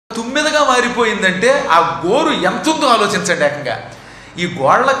తుమ్మెదగా మారిపోయిందంటే ఆ గోరు ఎంతుందో ఆలోచించండి. ఏకంగా ఈ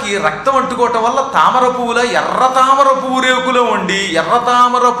గోళ్ళకి రక్తం అంటుకోవటం వల్ల తామర పువ్వుల ఎర్ర తామర పువ్వు రేకులో ఉండి ఎర్ర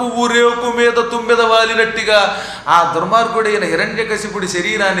తామర పువ్వు రేకు మీద తుమ్మెద వాలినట్టుగా ఆ దుర్మార్గుడైన హిరణ్యకశిపుడి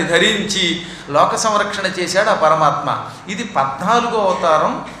శరీరాన్ని ధరించి లోక సంరక్షణ చేశాడు ఆ పరమాత్మ. ఇది 14వ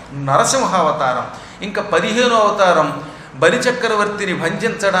అవతారం నరసింహ అవతారం. ఇంకా 15వ అవతారం బలిచక్రవర్తిని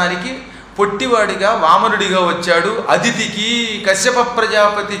భంజించడానికి పొట్టివాడిగా వామనుడిగా వచ్చాడు. అదితికి కశ్యప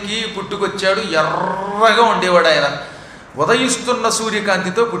ప్రజాపతికి పుట్టుకొచ్చాడు. ఎర్రగా ఉండేవాడు ఆయన. ఉదయిస్తున్న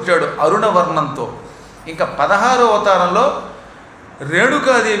సూర్యకాంతితో పుట్టాడు, అరుణవర్ణంతో. ఇంకా 16వ అవతారంలో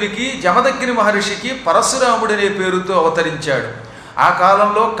రేణుకాదేవికి జమదగ్ని మహర్షికి పరశురాముడనే పేరుతో అవతరించాడు. ఆ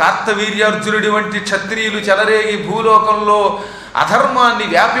కాలంలో కార్తవీర్యార్జునుడి వంటి క్షత్రియులు చెలరేగి భూలోకంలో అధర్మాన్ని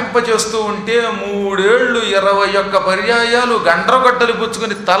వ్యాపింపచేస్తూ ఉంటే 3 ఏళ్ళు 21 పర్యాయాలు గండ్రగొడ్డలు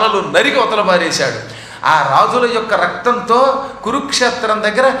పుచ్చుకుని తలలు నరికి అవతల పారేశాడు. ఆ రాజుల యొక్క రక్తంతో కురుక్షేత్రం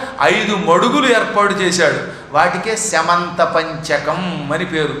దగ్గర 5 మడుగులు ఏర్పాటు చేశాడు. వాటికే శమంత పంచకం అని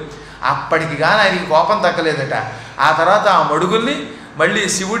పేరు. అప్పటికి కానీ ఆయనకి కోపం తగ్గలేదట. ఆ తర్వాత ఆ మడుగుల్ని మళ్ళీ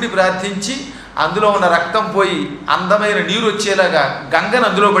శివుడి ప్రార్థించి అందులో ఉన్న రక్తం పోయి అందమైన నీరు వచ్చేలాగా గంగను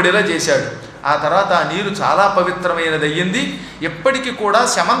అందులో పడేలా చేశాడు. ఆ తర్వాత ఆ నీరు చాలా పవిత్రమైనది అయ్యింది. ఎప్పటికీ కూడా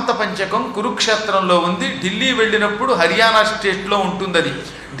శమంత పంచకం కురుక్షేత్రంలో ఉంది. ఢిల్లీ వెళ్ళినప్పుడు హర్యానా స్టేట్లో ఉంటుంది అది.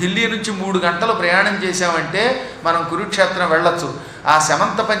 ఢిల్లీ నుంచి 3 గంటలు ప్రయాణం చేశామంటే మనం కురుక్షేత్రం వెళ్ళొచ్చు. ఆ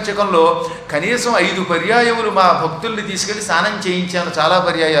శమంత పంచకంలో కనీసం 5 పర్యాయములు మా భక్తుల్ని తీసుకెళ్ళి స్నానం చేయించాను, చాలా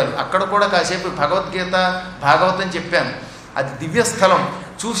పర్యాయాలు. అక్కడ కూడా కాసేపు భగవద్గీత భాగవతం చెప్పాను. అది దివ్యస్థలం,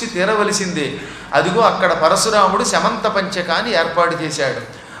 చూసి తీరవలసిందే. అదిగో అక్కడ పరశురాముడు శమంత పంచకాన్ని ఏర్పాటు చేశాడు.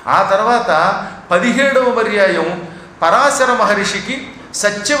 ఆ తర్వాత 17వ పర్యాయం పరాశర మహర్షికి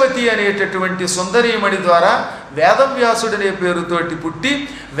సత్యవతి అనేటటువంటి సుందరీమణి ద్వారా వేదవ్యాసుడనే పేరుతోటి పుట్టి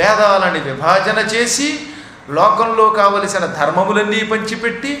వేదాలని విభాజన చేసి లోకంలో కావలసిన ధర్మములన్నీ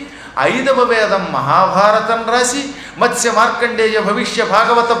పంచిపెట్టి 5వ వేదం మహాభారతం రాసి మత్స్య మార్కండేయ భవిష్య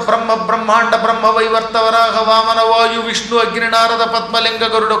భాగవత బ్రహ్మాండ బ్రహ్మ వైవర్త వరాహ వామన వాయు విష్ణు అగ్ని నారద పద్మలింగ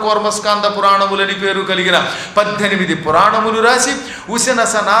గరుడ కూర్మస్కాంద పురాణములని పేరు కలిగిన 18 పురాణములు రాసి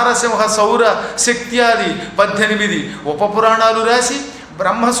ఉశనస నారసింహ సౌర శక్త్యాది 18 ఉపపురాణాలు రాసి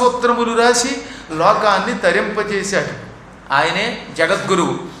బ్రహ్మసూత్రములు రాసి లోకాన్ని తరింపచేశాడు. ఆయనే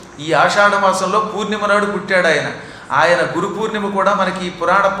జగద్గురువు. ఈ ఆషాఢ మాసంలో పూర్ణిమ నాడు పుట్టాడు ఆయన. ఆయన గురు పూర్ణిమ కూడా మనకి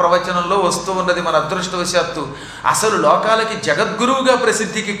పురాణ ప్రవచనంలో వస్తూ ఉన్నది. మన అదృష్టవశాత్తు అసలు లోకాలకి జగద్గురువుగా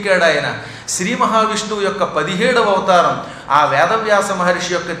ప్రసిద్ధికెక్కాడు ఆయన. శ్రీ మహావిష్ణువు యొక్క 17వ అవతారం, ఆ వేదవ్యాస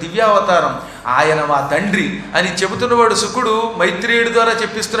మహర్షి యొక్క దివ్యావతారం. ఆయన మా తండ్రి అని చెబుతున్నవాడు శుకుడు మైత్రేయుడి ద్వారా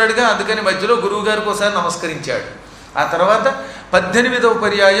చెప్పిస్తున్నాడుగా. అందుకని మధ్యలో గురువుగారికి ఒకసారి నమస్కరించాడు. ఆ తర్వాత 18వ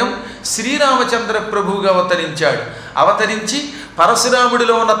పర్యాయం శ్రీరామచంద్ర ప్రభువుగా అవతరించాడు. అవతరించి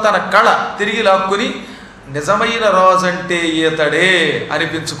పరశురాముడిలో ఉన్న తన కళ తిరిగి లాక్కుని నిజమైన రాజంటే ఈతడే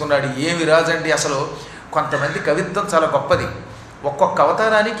అనిపించుకున్నాడు. ఏమి రాజండి! అసలు కొంతమంది కవిత్వం చాలా గొప్పది. ఒక్కొక్క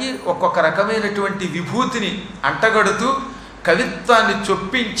అవతారానికి ఒక్కొక్క రకమైనటువంటి విభూతిని అంటగడుతూ కవిత్వాన్ని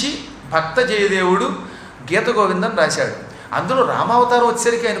చొప్పించి భక్త జయదేవుడు గీత గోవిందం రాశాడు. అందులో రామావతారం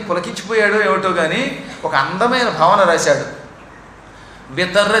వచ్చేసరికి ఆయన పులకించిపోయాడో ఏమిటో కానీ ఒక అందమైన భావన రాశాడు.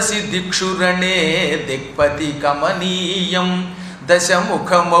 వితరసి దిక్షురణే దిక్పతి కమనీయం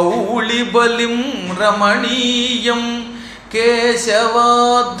దశముఖమౌళి బలిం రమణీయం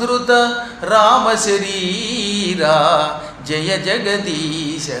కేశవాధృత రామశరీరా జయ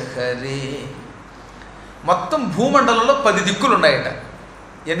జగదీశ హరే. మొత్తం భూమండలంలో 10 దిక్కులు ఉన్నాయట.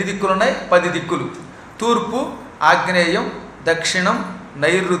 ఎన్ని దిక్కులు ఉన్నాయి? 10 దిక్కులు. తూర్పు, ఆగ్నేయం, దక్షిణం,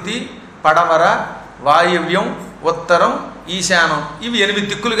 నైరుతి, పడమర, వాయువ్యం, ఉత్తరం, ఈశానం. ఇవి 8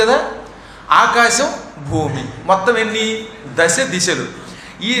 దిక్కులు కదా. ఆకాశం, భూమి, మొత్తం ఎన్ని? 10 దిశలు.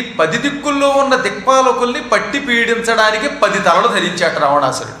 ఈ 10 దిక్కుల్లో ఉన్న దిక్పాలకుల్ని పట్టి పీడించడానికి 10 తలలు ధరించాట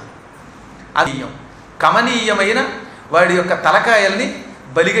రావణాసురుడు. అది కమనీయమైన వాడి యొక్క తలకాయల్ని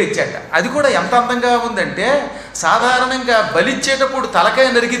బలిగా ఇచ్చాట. అది కూడా ఎంత అందంగా ఉందంటే, సాధారణంగా బలిచ్చేటప్పుడు తలకాయ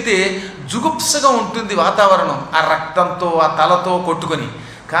నరికితే జుగుప్సగా ఉంటుంది వాతావరణం, ఆ రక్తంతో ఆ తలతో కొట్టుకొని.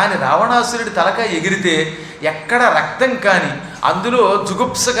 కానీ రావణాసురుడి తలకాయ ఎగిరితే ఎక్కడ రక్తం కానీ అందులో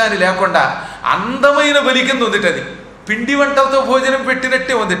జుగుప్స కానీ లేకుండా అందమైన బలి కింద ఉందిట. అది పిండి వంటలతో భోజనం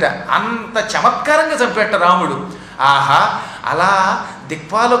పెట్టినట్టే ఉందిట. అంత చమత్కారంగా చంపేట రాముడు. ఆహా! అలా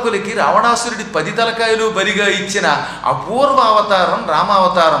దిక్పాలకులకి రావణాసురుడి 10 తలకాయలు బలిగా ఇచ్చిన అపూర్వ అవతారం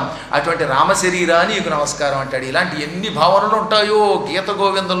రామావతారం. అటువంటి రామశరీరా నీకు నమస్కారం అంటాడు. ఇలాంటి ఎన్ని భావనలు ఉంటాయో గీత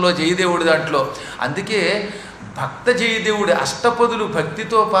గోవిందంలో జయదేవుడి దాంట్లో. అందుకే భక్త జయదేవుడి అష్టపదులు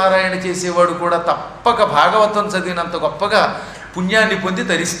భక్తితో పారాయణ చేసేవాడు కూడా తప్పక భాగవతం చదివినంత గొప్పగా పుణ్యాన్ని పొంది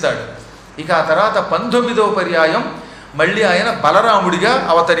తరిస్తాడు. ఇక ఆ తర్వాత 19వ పర్యాయం మళ్ళీ ఆయన బలరాముడిగా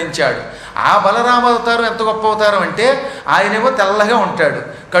అవతరించాడు. ఆ బలరామ అవతారం ఎంత గొప్ప అవతారం అంటే, ఆయనేమో తెల్లగా ఉంటాడు,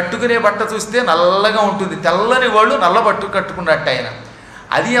 కట్టుకునే బట్ట చూస్తే నల్లగా ఉంటుంది, తెల్లని వాళ్ళు నల్ల బట్టు కట్టుకున్నట్టు ఆయన.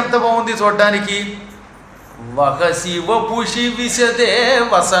 అది ఎంత బాగుంది చూడ్డానికి. వహసి వపుషి విశదే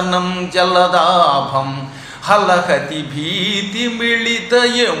వసనం జలదాభం హలహతి భీతి మిళిత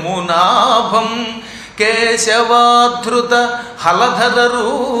యమునాభం కేశవాధృత హలధర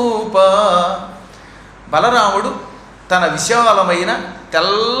రూప. బలరాముడు తన విశాలమైన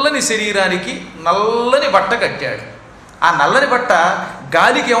తెల్లని శరీరానికి నల్లని బట్ట కట్టాడు. ఆ నల్లని బట్ట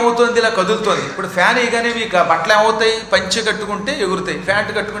గాలికి ఏమవుతుంది, ఇలా కదులుతోంది. ఇప్పుడు ఫ్యాన్ వేయగానే మీకు ఆ బట్టలు ఏమవుతాయి, పంచె కట్టుకుంటే ఎగురుతాయి,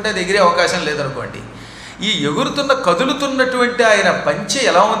 ప్యాంటు కట్టుకుంటే అది ఎగిరే అవకాశం లేదనుకోండి. ఈ ఎగురుతున్న కదులుతున్నటువంటి ఆయన పంచె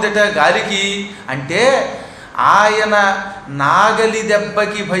ఎలా ఉందట గాలికి అంటే, ఆయన నాగలి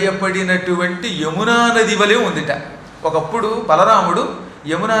దెబ్బకి భయపడినటువంటి యమునా నది వలె ఉందిట. ఒకప్పుడు బలరాముడు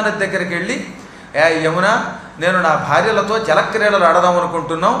యమునా నది దగ్గరికి వెళ్ళి, యమునా, నేను నా భార్యలతో జలక్రీడలు ఆడదాం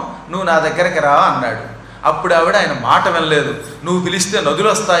అనుకుంటున్నావు, నువ్వు నా దగ్గరికి రా అన్నాడు. అప్పుడు ఆవిడ ఆయన మాట వినలేదు. నువ్వు పిలిస్తే నదులు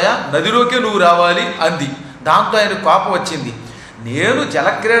వస్తాయా, నదిలోకే నువ్వు రావాలి అంది. దాంతో ఆయన కోపం వచ్చింది. నేను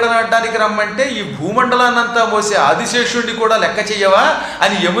జలక్రీడలు ఆడడానికి రమ్మంటే ఈ భూమండలాన్నంతా మోసే ఆదిశేషుడిని కూడా లెక్క చెయ్యవా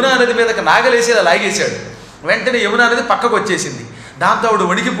అని యమునా నది మీదకి నాగలేసి అలా లాగేశాడు. వెంటనే యమునా నది పక్కకు వచ్చేసింది. దాంతో ఆవిడ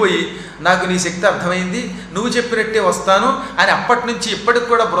వణికిపోయి, నాకు నీ శక్తి అర్థమైంది, నువ్వు చెప్పినట్టే వస్తాను అని అప్పటి నుంచి ఇప్పటికి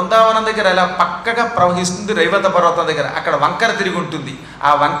కూడా బృందావనం దగ్గర ఇలా పక్కగా ప్రవహిస్తుంది. రైవత పర్వతం దగ్గర అక్కడ వంకర తిరిగి ఉంటుంది.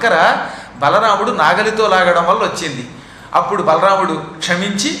 ఆ వంకర బలరాముడు నాగలితో లాగడం వల్ల వచ్చింది. అప్పుడు బలరాముడు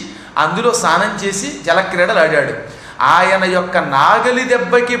క్షమించి అందులో స్నానం చేసి జలక్రీడలు ఆడాడు. ఆయన యొక్క నాగలి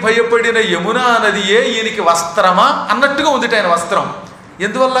దెబ్బకి భయపడిన యమునా నదియే ఈయనకి వస్త్రమా అన్నట్టుగా ఉంది ఆయన వస్త్రం.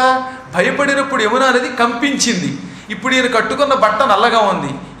 ఎందువల్ల భయపడినప్పుడు యమునా నది కంపించింది. ఇప్పుడు ఈయన కట్టుకున్న బట్ట నల్లగా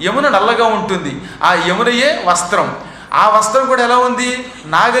ఉంది, యమున నల్లగా ఉంటుంది. ఆ యమునయే వస్త్రం. ఆ వస్త్రం కూడా ఎలా ఉంది,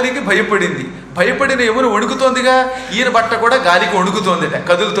 నాగలికి భయపడింది. భయపడిన యమున వణుకుతోందిగా, ఈయన బట్ట కూడా గాలికి వణుకుతోందిట,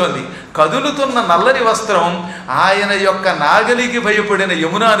 కదులుతోంది. కదులుతున్న నల్లని వస్త్రం ఆయన యొక్క నాగలికి భయపడిన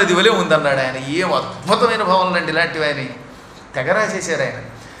యమునా నది వలె ఉందన్నాడు ఆయన. ఏం అద్భుతమైన భావనలు అండి ఇలాంటివి ఆయన తెగరా చేశారు ఆయన.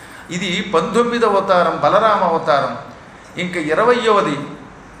 ఇది 19వ అవతారం బలరామ అవతారం. ఇంకా 20వది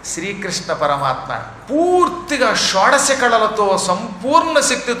శ్రీకృష్ణ పరమాత్మ పూర్తిగా షోడశ కళలతో సంపూర్ణ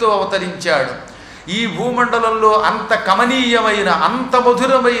శక్తితో అవతరించాడు. ఈ భూమండలంలో అంత కమనీయమైన, అంత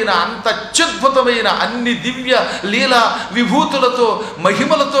మధురమైన, అంత అత్యద్భుతమైన అన్ని దివ్య లీలా విభూతులతో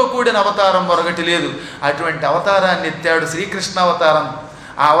మహిమలతో కూడిన అవతారం మరొకటి లేదు. అటువంటి అవతారాన్ని ఎత్తాడు శ్రీకృష్ణ అవతారం.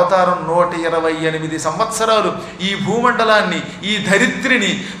 ఆ అవతారం 128 సంవత్సరాలు ఈ భూమండలాన్ని, ఈ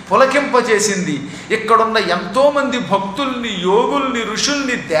ధరిత్రిని పులకింపచేసింది. ఇక్కడున్న ఎంతోమంది భక్తుల్ని, యోగుల్ని,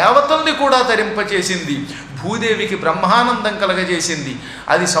 ఋషుల్ని, దేవతల్ని కూడా తరింపచేసింది. భూదేవికి బ్రహ్మానందం కలగజేసింది.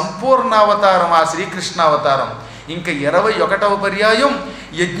 అది సంపూర్ణ అవతారం ఆ శ్రీకృష్ణ అవతారం. ఇంకా 21వ పర్యాయం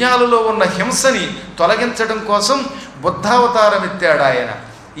యజ్ఞాలలో ఉన్న హింసని తొలగించడం కోసం బుద్ధావతారం ఎత్తాడు ఆయన.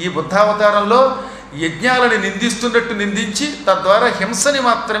 ఈ బుద్ధావతారంలో యజ్ఞాలని నిందిస్తున్నట్టు నిందించి తద్వారా హింసని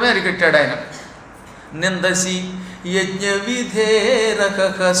మాత్రమే అరికట్టాడు ఆయన. నిందసి యజ్ఞ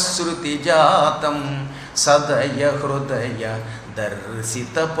విధేరక శృతి జాతం సదయ హృదయ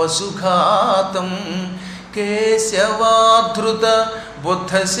దర్శిత పశుఘాతం కేశవాధృత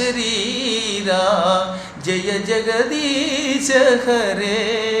బుద్ధ శరీరా జయ జగదీశ హరే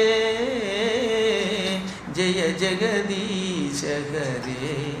జయ జగదీశ హరే.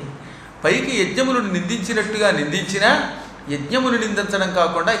 పైకి యజ్ఞములను నిందించినట్టుగా నిందించినా యజ్ఞమును నిందించడం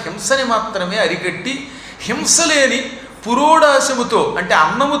కాకుండా హింసని మాత్రమే అరికట్టి, హింసలేని పురోడాశముతో అంటే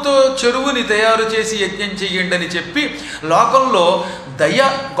అన్నముతో చెరువుని తయారు చేసి యజ్ఞం చెయ్యండి అని చెప్పి లోకంలో దయ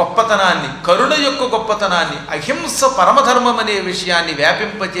గొప్పతనాన్ని, కరుణ యొక్క గొప్పతనాన్ని, అహింస పరమధర్మం అనే విషయాన్ని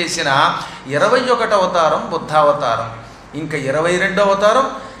వ్యాపింపచేసిన 21వ అవతారం బుద్ధావతారం. ఇంకా 22వ అవతారం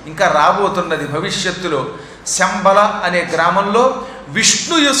ఇంకా రాబోతున్నది భవిష్యత్తులో. శంబల అనే గ్రామంలో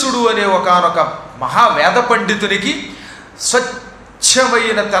విష్ణుయసుడు అనే ఒకానొక మహావేద పండితునికి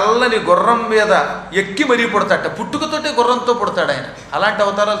స్వచ్ఛమైన తెల్లని గుర్రం మీద ఎక్కి మరీ పుడతాట. పుట్టుకతోటే గుర్రంతో పుడతాడు ఆయన. అలాంటి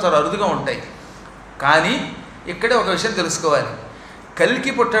అవతారాలు చాలా అరుదుగా ఉంటాయి. కానీ ఇక్కడే ఒక విషయం తెలుసుకోవాలి.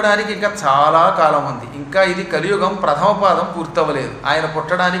 కలికి పుట్టడానికి ఇంకా చాలా కాలం ఉంది. ఇంకా ఇది కలియుగం ప్రథమ పాదం పూర్తవ్వలేదు. ఆయన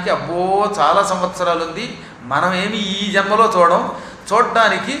పుట్టడానికి అబ్బో చాలా సంవత్సరాలు ఉంది. మనమేమి ఈ జన్మలో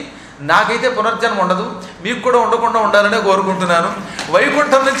చూడడానికి నాకైతే పునర్జన్మ ఉండదు, మీకు కూడా ఉండకుండా ఉండాలనే కోరుకుంటున్నాను.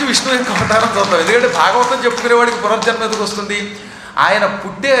 వైకుంఠం నుంచి విష్ణు యొక్క అవతారం చూద్దాం. ఎందుకంటే భాగవతం చెప్పుకునేవాడికి పునర్జన్మ ఎందుకు వస్తుంది? ఆయన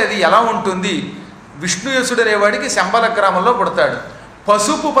పుట్టే అది ఎలా ఉంటుంది? విష్ణుయసుడు అనేవాడికి శంబల గ్రామంలో పుడతాడు.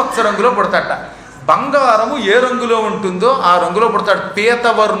 పసుపు పచ్చ రంగులో పుడతాట. బంగారము ఏ రంగులో ఉంటుందో ఆ రంగులో పుడతాడు.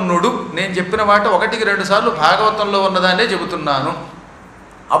 పీతవర్ణుడు. నేను చెప్పిన మాట 1-2 సార్లు భాగవతంలో ఉన్నదాన్నే చెబుతున్నాను.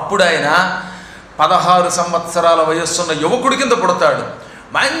 అప్పుడు ఆయన 16 సంవత్సరాల వయస్సున్న యువకుడి కింద పుడతాడు.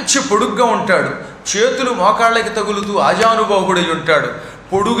 మంచి పొడుగ్గా ఉంటాడు. చేతులు మోకాళ్ళకి తగులుతూ ఆజానుబాహుడై ఉంటాడు.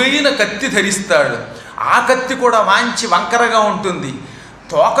 పొడుగైన కత్తి ధరిస్తాడు. ఆ కత్తి కూడా మంచి వంకరగా ఉంటుంది.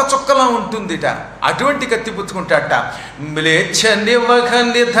 తోక చుక్కలా ఉంటుందిట. అటువంటి కత్తి పుచ్చుకుంటాట. మ్లేచ్ఛ నివఘ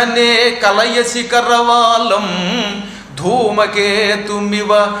నిధనే కలయసి కరవాలం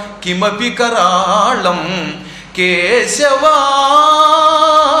ధూమకేతుమివ కిమపి కరాళం కేశవా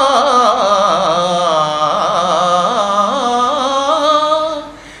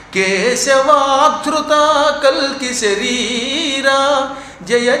కేశవాధృత కల్కి శరీరా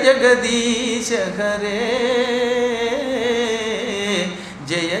జయ జగదీశ హరే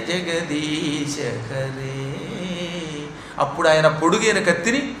జయ జగదీశ హరే. అప్పుడు ఆయన పొడుగైన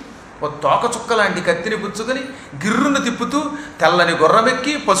కత్తిని, ఓ తోక చుక్క లాంటి కత్తిని పుచ్చుకొని గిర్రును తిప్పుతూ తెల్లని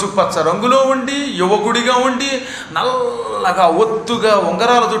గుర్రమెక్కి పసుపచ్చ రంగులో ఉండి యువకుడిగా ఉండి నల్లగా ఒత్తుగా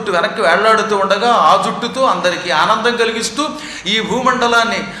ఉంగరాల జుట్టు వెనక్కి వేళ్లాడుతూ ఉండగా ఆ జుట్టుతో అందరికీ ఆనందం కలిగిస్తూ ఈ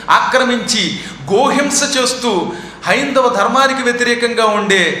భూమండలాన్ని ఆక్రమించి గోహింస చేస్తూ హైందవ ధర్మానికి వ్యతిరేకంగా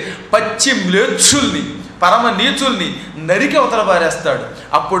ఉండే పచ్చి మ్లేచ్ఛుల్ని పరమ నీచుల్ని నరికి అవతల పారేస్తాడు.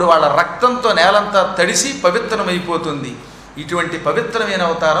 అప్పుడు వాళ్ళ రక్తంతో నేలంతా తడిసి పవిత్రమైపోతుంది. ఇటువంటి పవిత్రమైన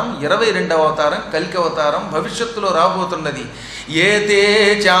అవతారం 22వ అవతారం కల్కి అవతారం భవిష్యత్తులో రాబోతున్నది. ఏతే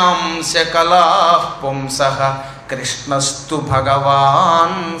చాంశ కళా పుంసః కృష్ణస్తు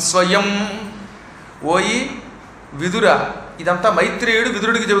భగవాన్ స్వయం. ఓయి విదుర, ఇదంతా మైత్రేయుడు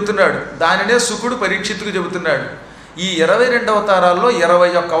విదురుడికి చెబుతున్నాడు. దానినే శుకుడు పరీక్షిత్తుకు చెబుతున్నాడు. ఈ 22 అవతారాల్లో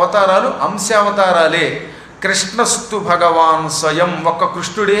 21 అవతారాలు అంశావతారాలే. కృష్ణస్తు భగవాన్ స్వయం, ఒక్క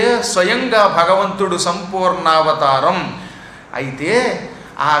కృష్ణుడే స్వయంగా భగవంతుడు సంపూర్ణావతారం. అయితే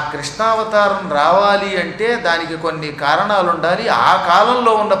ఆ కృష్ణావతారం రావాలి అంటే దానికి కొన్ని కారణాలు ఉండాలి, ఆ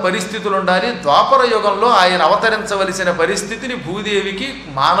కాలంలో ఉన్న పరిస్థితులు ఉండాలి. ద్వాపర యుగంలో ఆయన అవతరించవలసిన పరిస్థితిని భూదేవికి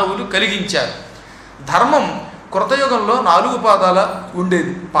మానవులు కలిగించారు. ధర్మం కృతయుగంలో 4 పాదాల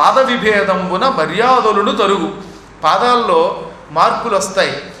ఉండేది. పాద విభేదంబున మర్యాదలను తరుగు. పాదాల్లో మార్పులు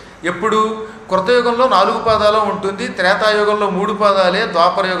వస్తాయి. ఎప్పుడు కృతయుగంలో 4 పాదాలు ఉంటుంది, త్రేతాయుగంలో 3 పాదాలే,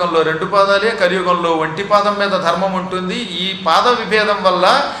 ద్వాపర యుగంలో 2 పాదాలే, కలియుగంలో 1 పాదం మీద ధర్మం ఉంటుంది. ఈ పాద విభేదం వల్ల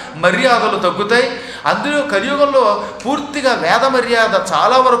మర్యాదలు తగ్గుతాయి. అందులో కలియుగంలో పూర్తిగా వేద మర్యాద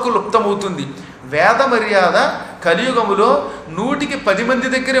చాలా వరకు లుప్తమవుతుంది. వేద మర్యాద కలియుగములో 100కి 10 మంది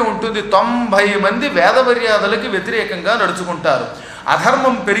దగ్గరే ఉంటుంది. 90 మంది వేద మర్యాదలకి వ్యతిరేకంగా నడుచుకుంటారు.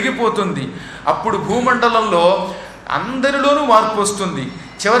 అధర్మం పెరిగిపోతుంది. అప్పుడు భూమండలంలో అందరిలోనూ మార్పు వస్తుంది.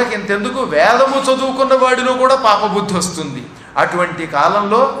 చివరికి ఇంతెందుకు వేదము చదువుకున్న వాడిలో కూడా పాపబుద్ధి వస్తుంది. అటువంటి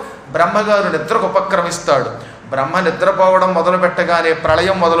కాలంలో బ్రహ్మగారు నిద్రకు ఉపక్రమిస్తాడు. బ్రహ్మ నిద్రపోవడం మొదలు పెట్టగానే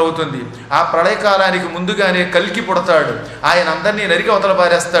ప్రళయం మొదలవుతుంది. ఆ ప్రళయకాలానికి ముందుగానే కల్కి పుడతాడు. ఆయన అందరినీ నరికి అవతల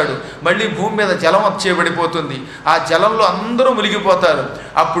పారేస్తాడు. మళ్ళీ భూమి మీద జలం వచ్చేబడిపోతుంది. ఆ జలంలో అందరూ మునిగిపోతారు.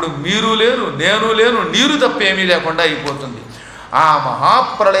 అప్పుడు మీరు లేరు, నేను లేను, నీరు తప్పేమీ లేకుండా అయిపోతుంది. ఆ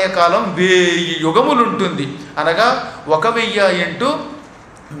మహాప్రళయకాలం 1000 యుగములుంటుంది. అనగా 1000 ఇంటూ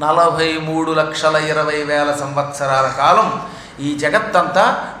 43,20,000 సంవత్సరాల కాలం ఈ జగత్తంతా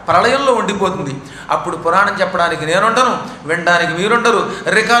ప్రళయంలో ఉండిపోతుంది. అప్పుడు పురాణం చెప్పడానికి నేనుండను, వినడానికి మీరుండరు,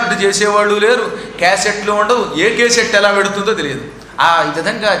 రికార్డు చేసేవాళ్ళు లేరు, క్యాసెట్లు ఉండవు. ఏ క్యాసెట్ ఎలా పెడుతుందో తెలియదు. ఆ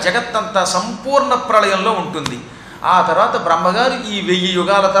విధంగా జగత్తంతా సంపూర్ణ ప్రళయంలో ఉంటుంది. ఆ తర్వాత బ్రహ్మగారు ఈ 1000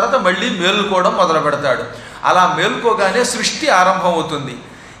 యుగాల తర్వాత మళ్ళీ మేలుకోవడం మొదలు పెడతాడు. అలా మేలుకోగానే సృష్టి ఆరంభం అవుతుంది.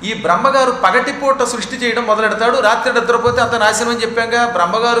 ఈ బ్రహ్మగారు పగటిపూట సృష్టి చేయడం మొదలెడతాడు. రాత్రి నిద్రపోతే అంత నాశనం అని చెప్పాక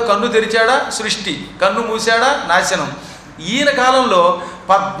బ్రహ్మగారు కన్ను తెరిచాడా సృష్టి, కన్ను మూసాడా నాశనం. ఈయన కాలంలో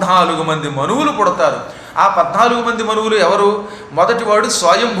 14 మంది మనువులు పుడతారు. ఆ 14 మంది మనువులు ఎవరు? మొదటివాడు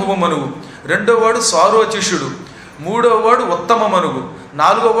స్వయంభువ మనువు, రెండోవాడు సారోచిషుడు, మూడోవాడు ఉత్తమ మనువు,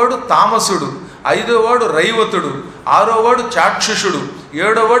 నాలుగోవాడు తామసుడు, ఐదోవాడు రైవతుడు, ఆరోవాడు చాక్షుషుడు,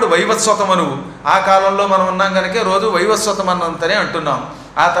 ఏడోవాడు వైవస్వత మనువు. ఆ కాలంలో మనం ఉన్నాం కనుక రోజు వైవస్వతమన్నంతనే అంటున్నాం.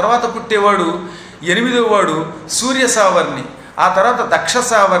 ఆ తర్వాత పుట్టేవాడు 8వవాడు సూర్య సావర్ణి, ఆ తర్వాత దక్ష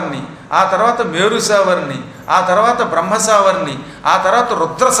సావర్ణి, ఆ తర్వాత మేరు సావర్ణి, ఆ తర్వాత బ్రహ్మ సావర్ణి, ఆ తర్వాత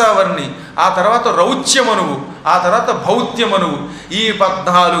రుద్ర సావర్ణి, ఆ తర్వాత రౌచ్య మనువు, ఆ తర్వాత భౌత్య మనువు. ఈ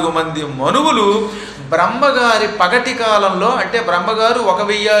 14 మంది మనువులు బ్రహ్మగారి పగటి కాలంలో, అంటే బ్రహ్మగారు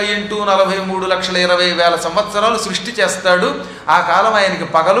 1000 ఇంటూ 43,20,000 సంవత్సరాలు సృష్టి చేస్తాడు. ఆ కాలం ఆయనకి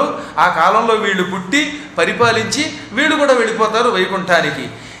పగలు. ఆ కాలంలో వీళ్ళు పుట్టి పరిపాలించి వీళ్ళు కూడా వెళ్ళిపోతారు వైకుంఠానికి.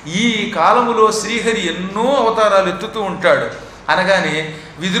 ఈ కాలములో శ్రీహరి ఎన్నో అవతారాలు ఎత్తుతూ ఉంటాడు. అనగానే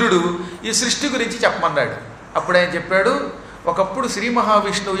విదురుడు ఈ సృష్టి గురించి చెప్పమన్నాడు. అప్పుడు ఆయన చెప్పాడు, ఒకప్పుడు శ్రీ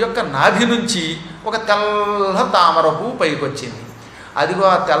మహావిష్ణువు యొక్క నాభి నుంచి ఒక తెల్ల తామర పువ్వు పైకొచ్చింది. అదిగో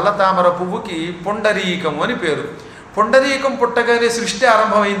ఆ తెల్ల తామర పువ్వుకి పుండరీకము అని పేరు. పుండరీకం పుట్టగానే సృష్టి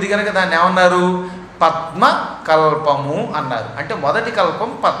ఆరంభమైంది కనుక దాన్ని ఏమన్నారు? పద్మకల్పము అన్నారు. అంటే మొదటి కల్పం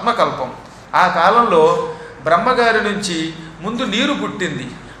పద్మకల్పం. ఆ కాలంలో బ్రహ్మగారి నుంచి ముందు నీరు పుట్టింది.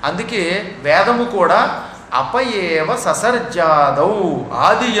 అందుకే వేదము కూడా అపయేవ ససర్జాదౌ,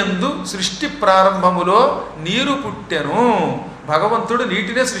 ఆదియందు సృష్టి ప్రారంభములో నీరు పుట్టెను. భగవంతుడు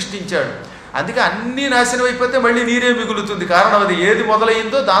నీటినే సృష్టించాడు. అందుకే అన్నీ నాశనం అయిపోతే మళ్ళీ నీరే మిగులుతుంది. కారణం అది ఏది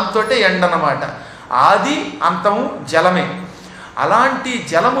మొదలైందో దాంతోటే ఎండనమాట. ఆది అంతము జలమే. అలాంటి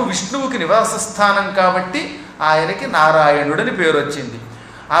జలము విష్ణువుకి నివాస స్థానం కాబట్టి ఆయనకి నారాయణుడని పేరు వచ్చింది.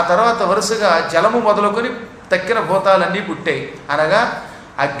 ఆ తర్వాత వరుసగా జలము మొదలుకొని తక్కిన భూతాలన్నీ పుట్టాయి. అనగా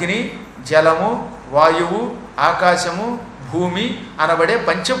అగ్ని, జలము, వాయువు, ఆకాశము, భూమి అనబడే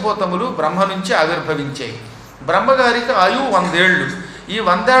పంచభూతములు బ్రహ్మ నుంచి ఆవిర్భవించాయి. బ్రహ్మగారికి ఆయువు 100 ఏళ్ళు. ఈ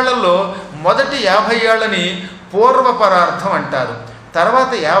 100 ఏళ్లలో మొదటి 50 ఏళ్ళని పూర్వపరార్థం అంటారు.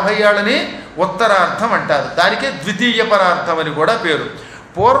 తర్వాత 50 ఏళ్ళని ఉత్తరార్థం అంటారు. దానికే ద్వితీయ పరార్థం అని కూడా పేరు.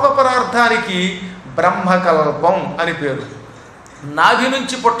 పూర్వపరార్థానికి బ్రహ్మకల్పం అని పేరు. నాభి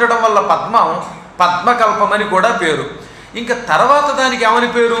నుంచి పుట్టడం వల్ల పద్మకల్పం అని కూడా పేరు. ఇంకా తర్వాత దానికి ఏమని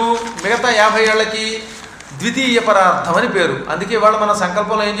పేరు? మిగతా 50 ఏళ్ళకి ద్వితీయ పరార్థం అని పేరు. అందుకే ఇవాళ మన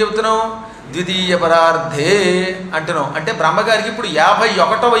సంకల్పంలో ఏం చెబుతున్నాం? ద్వితీయ పరార్థే అంటున్నాం. అంటే బ్రహ్మగారికి ఇప్పుడు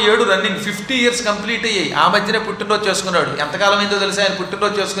 51వ ఏడు రన్నింగ్, 50 ఇయర్స్ కంప్లీట్ అయ్యాయి. ఆ మధ్యనే పుట్టినరోజు చేసుకున్నాడు. ఎంతకాలం అయిందో తెలిసి ఆయన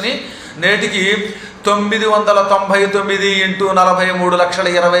పుట్టినరోజు చేసుకుని నేటికి 999 ×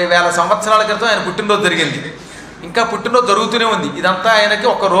 43,20,000 సంవత్సరాల క్రితం ఆయన పుట్టినరోజు జరిగింది. ఇంకా పుట్టినరోజు జరుగుతూనే ఉంది. ఇదంతా ఆయనకి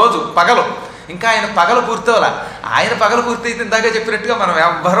ఒక రోజు పగలు. ఇంకా ఆయన పగలు పూర్తవలా. ఆయన పగలు పూర్తయితే ఇందాక చెప్పినట్టుగా మనం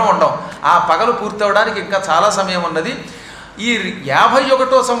ఎవ్వరం ఉండం. ఆ పగలు పూర్తవడానికి ఇంకా చాలా సమయం ఉన్నది. ఈ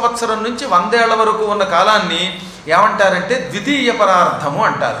 51వ సంవత్సరం నుంచి 100 ఏళ్ల వరకు ఉన్న కాలాన్ని ఏమంటారంటే ద్వితీయ పరార్థము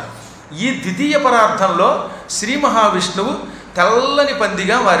అంటారు. ఈ ద్వితీయ పరార్థంలో శ్రీ మహావిష్ణువు తెల్లని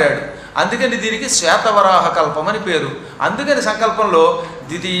పందిగా మారాడు. అందుకని దీనికి శ్వేతవరాహ కల్పం అని పేరు. అందుకని సంకల్పంలో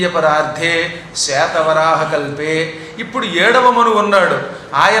ద్వితీయ పరార్థే శ్వేతవరాహ కల్పే. ఇప్పుడు 7వ మనువు ఉన్నాడు.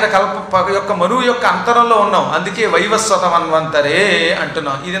 ఆయన యొక్క మనువు యొక్క అంతరంలో ఉన్నాం. అందుకే వైవస్వతమన్వంతరే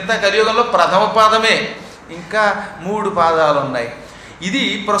అంటున్నాం. ఇదంతా కలియుగంలో ప్రథమ పాదమే. ఇంకా 3 పాదాలు ఉన్నాయి. ఇది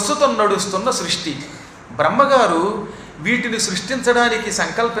ప్రస్తుతం నడుస్తున్న సృష్టి. బ్రహ్మగారు వీటిని సృష్టించడానికి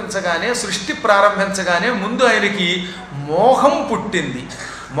సంకల్పించగానే, సృష్టి ప్రారంభించగానే ముందు ఆయనకి మోహం పుట్టింది.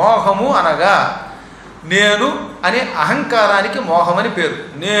 మోహము అనగా నేను అనే అహంకారానికి మోహం అని పేరు.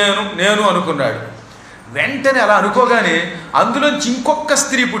 నేను అనుకున్నాడు. వెంటనే అలా అనుకోగానే అందులోంచి ఇంకొక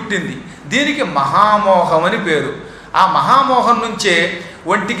స్త్రీ పుట్టింది. దీనికి మహామోహం అని పేరు. ఆ మహామోహం నుంచే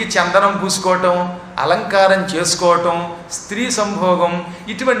ఒంటికి చందనం పూసుకోవటం, అలంకారం చేసుకోవటం, స్త్రీ సంభోగం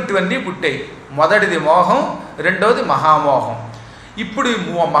ఇటువంటివన్నీ పుట్టాయి. మొదటిది మోహం, రెండవది మహామోహం. ఇప్పుడు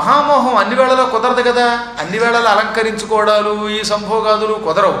మహామోహం అన్ని వేళలో కుదరదు కదా. అన్ని వేళలో అలంకరించుకోవడాలు, ఈ సంభోగాదులు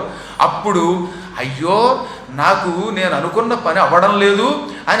కుదరవు. అప్పుడు అయ్యో నాకు నేను అనుకున్న పని అవ్వడం లేదు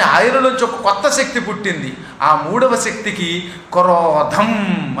అని ఆయనలోంచి ఒక కొత్త శక్తి పుట్టింది. ఆ 3వ శక్తికి క్రోధం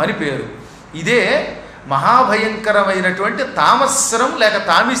అని పేరు. ఇదే మహాభయంకరమైనటువంటి తామస్రం లేక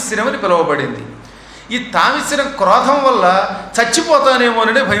తామిశ్రం అని పిలువబడింది. ఈ తామిశ్రం క్రోధం వల్ల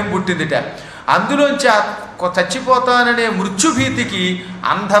చచ్చిపోతానేమోననే భయం పుట్టిందిట. అందులోంచి ఆ చచ్చిపోతాననే మృత్యుభీతికి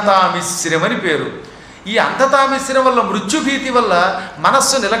అంధతామిశ్రం అని పేరు. ఈ అంధతామిశ్రం వల్ల, మృత్యుభీతి వల్ల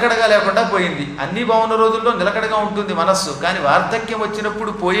మనస్సు నిలకడగా లేకుండా పోయింది. అన్ని బాగున్న రోజుల్లో నిలకడగా ఉంటుంది మనస్సు. కానీ వార్ధక్యం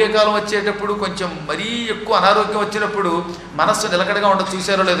వచ్చినప్పుడు, పోయే కాలం వచ్చేటప్పుడు, కొంచెం మరీ ఎక్కువ అనారోగ్యం వచ్చినప్పుడు మనస్సు నిలకడగా ఉండదు.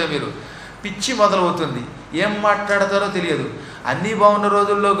 చూశారో లేదో మీరు? పిచ్చి మొదలవుతుంది. ఏం మాట్లాడతారో తెలియదు. అన్నీ బాగున్న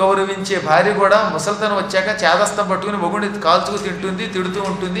రోజుల్లో గౌరవించే భార్య కూడా ముసలితనం వచ్చాక చేదస్తం పట్టుకుని మొగుడిని కాల్చుకు తింటుంది, తిడుతూ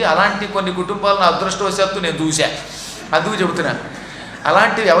ఉంటుంది. అలాంటి కొన్ని కుటుంబాలను అదృష్టవశాత్తు నేను చూశా. అందుకు చెబుతున్నాను.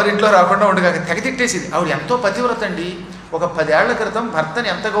 అలాంటివి ఎవరింట్లో రాకుండా ఉండగా తెగ తిట్టేసింది. ఆవిడ ఎంతో పతివ్రత అండి. ఒక 10 ఏళ్ల క్రితం భర్తని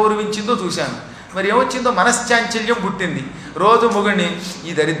ఎంత గౌరవించిందో చూశాను. మరి ఏమొచ్చిందో మనశ్చాంచల్యం పుట్టింది. రోజు మొగుడిని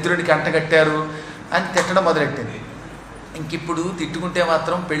ఈ దరిద్రుడికి అంటగట్టారు అని తిట్టడం మొదలెట్టింది. ఇంకిప్పుడు తిట్టుకుంటే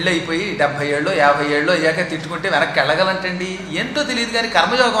మాత్రం పెళ్ళి అయిపోయి 70 ఏళ్ళు 50 ఏళ్ళు అయ్యాక తిట్టుకుంటే వెనక్కి వెళ్ళగలంటండి. ఏంటో తెలియదు కానీ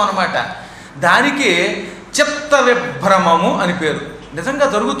కర్మయోగం అనమాట. దానికే చిత్త విభ్రమము అని పేరు. నిజంగా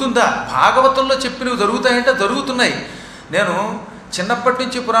జరుగుతుందా? భాగవతంలో చెప్పినవి జరుగుతాయంటే జరుగుతున్నాయి. నేను చిన్నప్పటి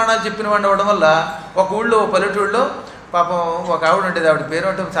నుంచి పురాణాలు చెప్పిన వాడిని అవ్వడం వల్ల ఒక ఊళ్ళో, పల్లెటూళ్ళలో పాపం ఒక ఆవిడ ఉండేది. ఆవిడ పేరు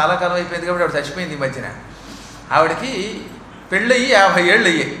అంటే చాలా కాలం అయిపోయింది కాబట్టి ఆవిడ చచ్చిపోయింది ఈ మధ్యన. ఆవిడకి పెళ్ళయ్యి 50 ఏళ్ళు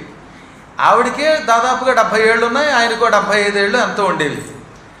అయ్యాయి. ఆవిడకే దాదాపుగా 70 ఏళ్ళు ఉన్నాయి. ఆయనకో 75 ఏళ్ళు ఎంతో ఉండేవి.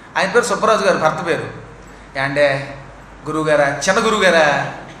 ఆయన పేరు సుబ్బరాజు గారు, భర్త పేరు. అంటే గురువుగారా, చిన్న గురువుగారా,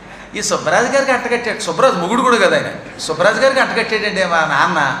 ఈ సుబ్బరాజు గారికి అంటకట్టాడు. సుబ్బరాజు మొగుడు కూడా కదా ఆయన. సుబ్బరాజు గారికి అంటకట్టాడండి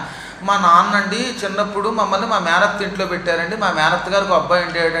మా నాన్న అండి చిన్నప్పుడు మమ్మల్ని మా మేనత్త ఇంట్లో పెట్టారండి. మా మేనత్త గారికి అబ్బాయి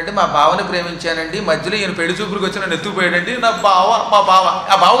ఉండేటండి. మా బావని ప్రేమించానండి. మధ్యలో ఈయన పెళ్లి చూపులకు వచ్చి నన్ను ఎత్తుకుపోయాడండి. మా బావ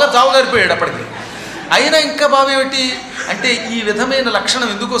ఆ బావగారు చావు గారిపోయాడు అప్పటికి. అయినా ఇంకా బావ ఏమిటి అంటే ఈ విధమైన లక్షణం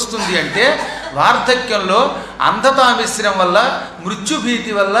ఎందుకు వస్తుంది అంటే వార్ధక్యంలో అంధతామిశ్రం వల్ల,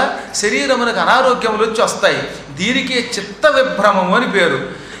 మృత్యుభీతి వల్ల శరీరమునకు అనారోగ్యములు వచ్చి వస్తాయి. దీనికి చిత్త విభ్రమము అని పేరు.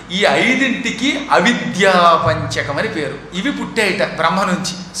 ఈ 5ంటికి అవిద్యా పంచకం అని పేరు. ఇవి పుట్టాయిట బ్రహ్మ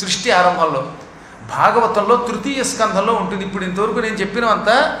నుంచి సృష్టి ఆరంభంలో. భాగవతంలో తృతీయ స్కంధంలో ఉంటుంది. ఇప్పుడు ఇంతవరకు నేను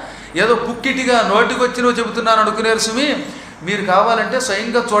చెప్పినంతా ఏదో పుక్కిటిగా నోటికొచ్చినో చెబుతున్నాను అనుకునేరు సుమి. మీరు కావాలంటే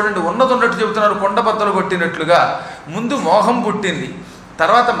స్వయంగా చూడండి, ఉన్నది ఉన్నట్టు చెబుతున్నారు, కొండబద్దలు కొట్టినట్లుగా. ముందు మోహం పుట్టింది,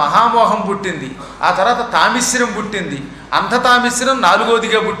 తర్వాత మహామోహం పుట్టింది, ఆ తర్వాత తామిశ్రం పుట్టింది, అంధతామిశ్రం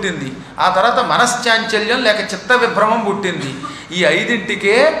నాలుగోదిగా పుట్టింది, ఆ తర్వాత మనశ్చాంచల్యం లేక చిత్త విభ్రమం పుట్టింది. ఈ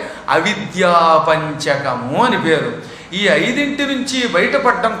ఐదింటికే అవిద్యాపంచకము అని పేరు. ఈ ఐదింటి నుంచి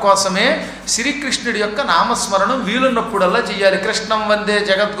బయటపడడం కోసమే శ్రీకృష్ణుడి యొక్క నామస్మరణం వీలున్నప్పుడల్లా చెయ్యాలి. కృష్ణం వందే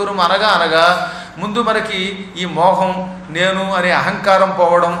జగద్గురు అనగా అనగా ముందు మనకి ఈ మోహం, నేను అనే అహంకారం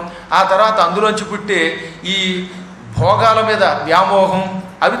పోవడం, ఆ తర్వాత అందులోంచి పుట్టే ఈ భోగాల మీద వ్యామోహం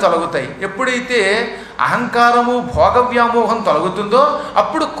అవి తొలగుతాయి. ఎప్పుడైతే అహంకారము భోగ వ్యామోహం తొలగుతుందో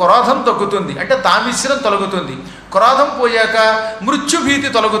అప్పుడు క్రోధం తగ్గుతుంది, అంటే తామిశ్రం తొలగుతుంది. క్రోధం పోయాక మృత్యుభీతి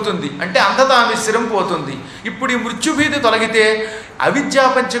తొలగుతుంది, అంటే అంధతామిశ్రం పోతుంది. ఇప్పుడు ఈ మృత్యుభీతి తొలగితే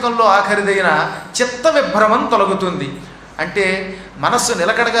అవిద్యాపంచకంలో ఆఖరిదైన చిత్త విభ్రమం తొలగుతుంది. అంటే మనస్సు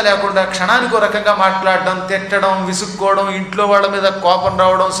నిలకడగా లేకుండా క్షణానికి ఒక రకంగా మాట్లాడడం, తిట్టడం, విసుక్కోవడం, ఇంట్లో వాళ్ళ మీద కోపం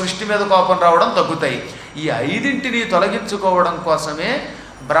రావడం, సృష్టి మీద కోపం రావడం తగ్గుతాయి. ఈ ఐదింటిని తొలగించుకోవడం కోసమే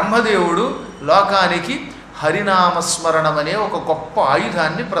బ్రహ్మదేవుడు లోకానికి హరినామస్మరణం అనే ఒక గొప్ప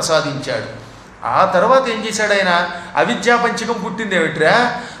ఆయుధాన్ని ప్రసాదించాడు. ఆ తర్వాత ఏం చేశాడు ఆయన? అవిద్యాపంచకం పుట్టింది ఏమిట్రా,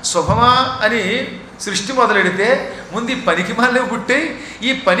 శుభమా అని సృష్టి మొదలెడితే ముందు ఈ పనికి మాలినవి పుట్టాయి.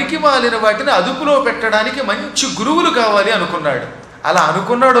 ఈ పనికి మాలిన వాటిని అదుపులో పెట్టడానికి మంచి గురువులు కావాలి అనుకున్నాడు. అలా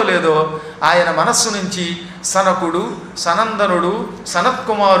అనుకున్నాడో లేదో ఆయన మనస్సు నుంచి సనకుడు, సనందనుడు,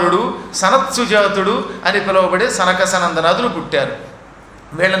 సనత్కుమారుడు, సనత్సుజాతుడు అని పిలువబడే సనక సనందనాదులు పుట్టారు.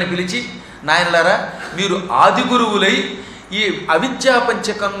 వీళ్ళని పిలిచి, నాయనలారా మీరు ఆది గురువులై ఈ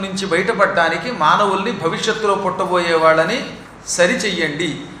అవిద్యాపంచకం నుంచి బయటపడడానికి మానవుల్ని భవిష్యత్తులో పుట్టబోయే వాళ్ళని సరిచెయ్యండి,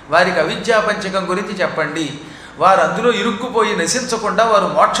 వారికి అవిద్యాపంచకం గురించి చెప్పండి, వారు అందులో ఇరుక్కుపోయి నశించకుండా వారు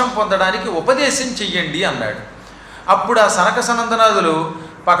మోక్షం పొందడానికి ఉపదేశం చెయ్యండి అన్నాడు. అప్పుడు ఆ సనక సనందనాదులు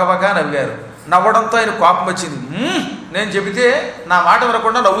పకపక నవ్వారు. నవ్వడంతో ఆయన కోపం వచ్చింది. నేను చెబితే నా మాట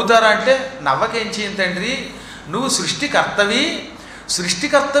వినకుండా నవ్వుతారా అంటే, నవ్వకేం చేయను తండ్రి, నువ్వు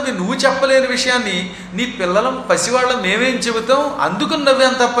సృష్టికర్తవి నువ్వు చెప్పలేని విషయాన్ని నీ పిల్లలం పసివాళ్ళం మేమేం చెబుతాం, అందుకు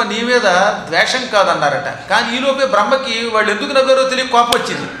నవ్వాం తప్ప నీ మీద ద్వేషం కాదన్నారట. కానీ ఈలోపే బ్రహ్మకి వాళ్ళు ఎందుకు నవ్వారో తెలియక కోపం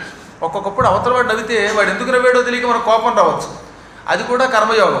వచ్చింది. ఒక్కొక్కప్పుడు అవతల వాడు నవ్వితే వాడు ఎందుకు నవ్వాడో తెలియక మనకు కోపం రావచ్చు, అది కూడా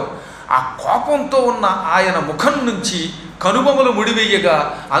కర్మయోగం. ఆ కోపంతో ఉన్న ఆయన ముఖం నుంచి కనుబొమలు ముడివేయగా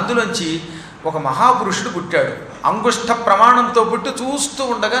అందులోంచి ఒక మహాపురుషుడు పుట్టాడు. అంగుష్ట ప్రమాణంతో పుట్టి చూస్తూ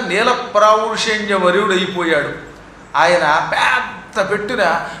ఉండగా నీల ప్రావుషేణ్య వరుడైపోయాడు. ఆయన పెద్ద పెట్టున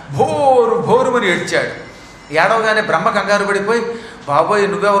భోరు భోరుమని ఏడ్చాడు. ఏడవగానే బ్రహ్మ కంగారు పడిపోయి, బాబోయ్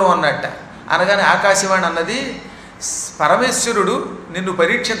నువ్వెవరు అన్నట్ట. అనగానే ఆకాశవాణి అన్నది, పరమేశ్వరుడు నిన్ను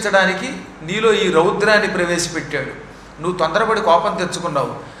పరీక్షించడానికి నీలో ఈ రౌద్రాన్ని ప్రవేశపెట్టాడు, నువ్వు తొందరపడి కోపం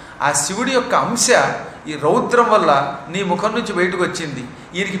తెచ్చుకున్నావు. ఆ శివుడి యొక్క అంశ ఈ రౌద్రం వల్ల నీ ముఖం నుంచి బయటకు వచ్చింది,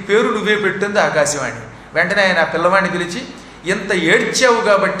 ఈయనకి పేరు నువ్వే పెట్టింది ఆకాశవాణి. వెంటనే ఆయన పిల్లవాడిని పిలిచి, ఇంత ఏడ్చావు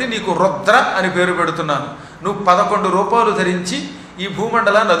కాబట్టి నీకు రుద్ర అని పేరు పెడుతున్నాను, నువ్వు 11 రూపాయలు ధరించి ఈ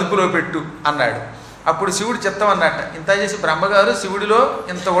భూమండలాన్ని అదుపులో పెట్టు అన్నాడు. అప్పుడు శివుడు చిత్తం అన్నట్ట. ఇంత చేసి బ్రహ్మగారు శివుడిలో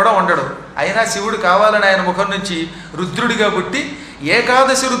ఇంత కూడా ఉండడు, అయినా శివుడు కావాలని ఆయన ముఖం నుంచి రుద్రుడిగా పుట్టి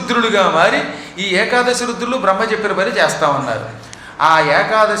ఏకాదశి రుద్రులుగా మారి ఈ ఏకాదశి రుద్రులు బ్రహ్మ చెప్పిన పని చేస్తామన్నారు. ఆ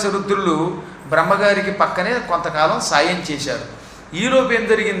ఏకాదశి రుద్రులు బ్రహ్మగారికి పక్కనే కొంతకాలం సాయం చేశారు. ఈలోపు ఏం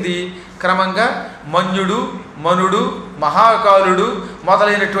జరిగింది, క్రమంగా మన్యుడు, మనుడు, మహాకాలుడు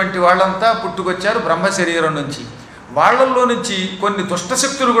మొదలైనటువంటి వాళ్ళంతా పుట్టుకొచ్చారు బ్రహ్మ శరీరం నుంచి. వాళ్ళల్లో నుంచి కొన్ని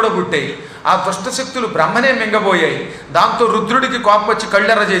దుష్టశక్తులు కూడా పుట్టాయి. ఆ దుష్టశక్తులు బ్రహ్మనే మింగబోయాయి. దాంతో రుద్రుడికి కోపం వచ్చి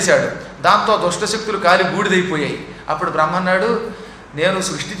కళ్ళెర్ర చేశాడు. దాంతో దుష్టశక్తులు కాలి బూడిదైపోయాయి. అప్పుడు బ్రహ్మ అన్నాడు, నేను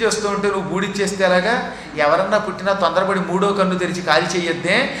సృష్టి చేస్తూ ఉంటే నువ్వు బూడిచ్చేస్తే ఎలాగా, ఎవరన్నా పుట్టినా తొందరపడి మూడో కన్ను తెరిచి కాలి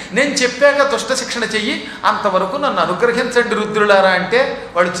చెయ్యొద్దే, నేను చెప్పాక దుష్ట శిక్షణ చెయ్యి, అంతవరకు నన్ను అనుగ్రహించండి రుద్రులారా అంటే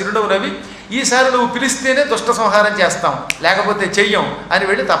వాడు చిరునవ్వు నవ్వి, ఈసారి నువ్వు పిలిస్తేనే దుష్ట సంహారం చేస్తాం, లేకపోతే చెయ్యం అని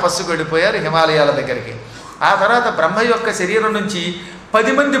వెళ్ళి తపస్సుకు వెళ్ళిపోయారు హిమాలయాల దగ్గరికి. ఆ తర్వాత బ్రహ్మ యొక్క శరీరం నుంచి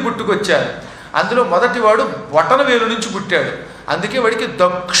 10 మంది పుట్టుకొచ్చారు. అందులో మొదటివాడు బొటనవేలు నుంచి పుట్టాడు, అందుకే వాడికి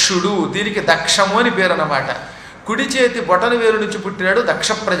దక్షుడు, దీనికి దక్షము అని పేరు అన్నమాట. కుడి చేతి బొటనవేలు నుంచి పుట్టినాడు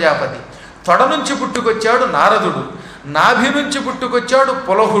దక్ష ప్రజాపతి. తొడ నుంచి పుట్టుకొచ్చాడు నారదుడు, నాభి నుంచి పుట్టుకొచ్చాడు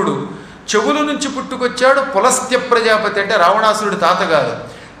పులహుడు, చెవుల నుంచి పుట్టుకొచ్చాడు పులస్త్య ప్రజాపతి అంటే రావణాసురుడి తాతగారు.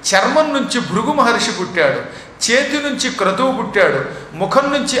 చర్మం నుంచి భృగు మహర్షి పుట్టాడు, చేతి నుంచి క్రతువు పుట్టాడు, ముఖం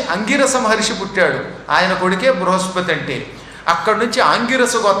నుంచి అంగిరస మహర్షి పుట్టాడు, ఆయన కొడుకే బృహస్పతి అంటే. అక్కడి నుంచి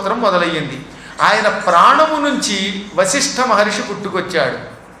ఆంగిరస గోత్రం మొదలయ్యింది. ఆయన ప్రాణము నుంచి వశిష్ఠ మహర్షి పుట్టుకొచ్చాడు,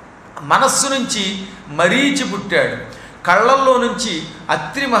 మనస్సు నుంచి మరీచి పుట్టాడు, కళ్ళల్లో నుంచి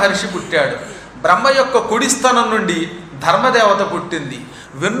అత్రి మహర్షి పుట్టాడు, బ్రహ్మ యొక్క కుడి స్థానం నుండి ధర్మదేవత పుట్టింది,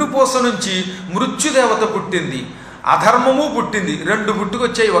 వెన్నుపూస నుంచి మృత్యుదేవత పుట్టింది, అధర్మము పుట్టింది. 2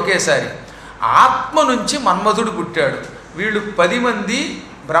 పుట్టుకొచ్చాయి ఒకేసారి. ఆత్మ నుంచి మన్మధుడు పుట్టాడు. వీళ్ళు 10 మంది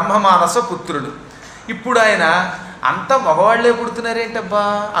బ్రహ్మమానస పుత్రులు. ఇప్పుడు ఆయన అంతా మగవాళ్లే పుడుతున్నారేంటబ్బా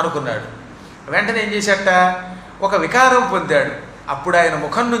అనుకున్నాడు. వెంటనే ఏం చేశాట, ఒక వికారం పొందాడు. అప్పుడు ఆయన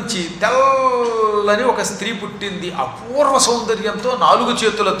ముఖం నుంచి తెల్లని ఒక స్త్రీ పుట్టింది, అపూర్వ సౌందర్యంతో, 4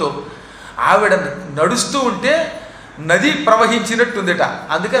 చేతులతో. ఆవిడ నడుస్తూ ఉంటే నది ప్రవహించినట్టుందిట.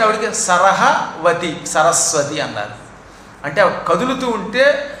 అందుకని ఆవిడకి సరహవతి, సరస్వతి అన్నారు. అంటే కదులుతూ ఉంటే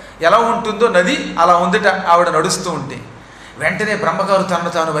ఎలా ఉంటుందో నది అలా ఉందిట ఆవిడ నడుస్తూ ఉంటే. వెంటనే బ్రహ్మగారు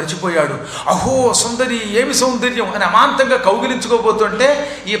తనను తాను మరిచిపోయాడు. అహో సుందరి, ఏమి సౌందర్యం అని అమాంతంగా కౌగిలించుకోబోతుంటే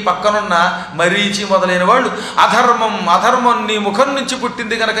ఈ పక్కనున్న మరీచి మొదలైన వాళ్ళు అధర్మం నీ ముఖం నుంచి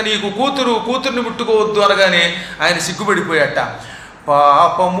పుట్టింది కనుక నీకు కూతుర్ని ముట్టుకోవద్దు అనగానే ఆయన సిగ్గుపడిపోయాట.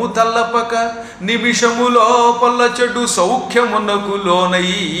 పాపము తల్లపక నిమిషము లోపల చెడు సౌఖ్యమునకు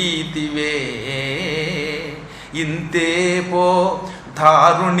లోనైతివే, ఇంతే పో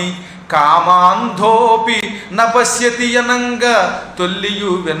ధారుణి కామాంధోపి నపశ్యతి అనంగా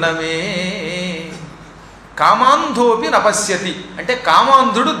తొల్లియు వినమే. కామాంధోపి నపశ్యతి అంటే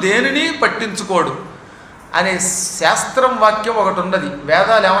కామాంధుడు దేనిని పట్టించుకోడు అనే శాస్త్రం వాక్యం ఒకటి ఉన్నది.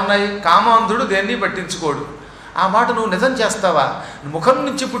 వేదాలు ఏమన్నాయి? కామాంధుడు దేన్ని పట్టించుకోడు. ఆ మాట నువ్వు నిజం చేస్తావా? ముఖం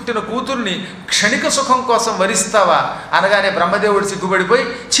నుంచి పుట్టిన కూతుర్ని క్షణిక సుఖం కోసం వరిస్తావా అనగానే బ్రహ్మదేవుడు సిగ్గుపడిపోయి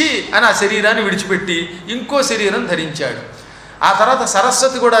ఛీ అని ఆ శరీరాన్ని విడిచిపెట్టి ఇంకో శరీరం ధరించాడు. ఆ తర్వాత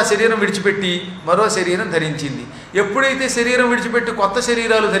సరస్వతి కూడా శరీరం విడిచిపెట్టి మరో శరీరం ధరించింది. ఎప్పుడైతే శరీరం విడిచిపెట్టి కొత్త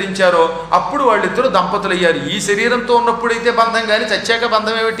శరీరాలు ధరించారో అప్పుడు వాళ్ళిద్దరూ దంపతులయ్యారు. ఈ శరీరంతో ఉన్నప్పుడైతే బంధం, కానీ చచ్చాక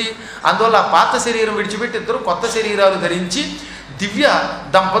బంధం ఏమిటి? అందువల్ల ఆ పాత శరీరం విడిచిపెట్టి ఇద్దరు కొత్త శరీరాలు ధరించి దివ్య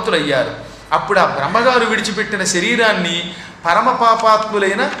దంపతులయ్యారు. అప్పుడు ఆ బ్రహ్మగారు విడిచిపెట్టిన శరీరాన్ని పరమ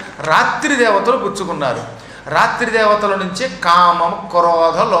పాపాత్ములైన రాత్రి దేవతలు పుచ్చుకున్నారు. రాత్రి దేవతల నుంచే కామం,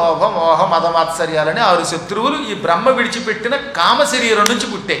 క్రోధ, లోభ, మోహ, మదమాత్సర్యాలని 6 శత్రువులు ఈ బ్రహ్మ విడిచిపెట్టిన కామ శరీరం నుంచి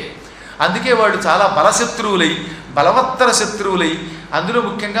పుట్టాయి. అందుకే వాళ్ళు చాలా బలశత్రువులై, బలవత్తర శత్రువులై, అందులో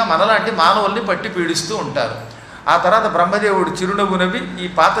ముఖ్యంగా మనలాంటి మానవుల్ని పట్టి పీడిస్తూ ఉంటారు. ఆ తర్వాత బ్రహ్మదేవుడు చిరునవ్వు నవ్వి ఈ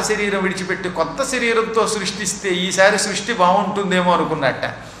పాత శరీరం విడిచిపెట్టి కొత్త శరీరంతో సృష్టిస్తే ఈసారి సృష్టి బాగుంటుందేమో అనుకున్నట్ట.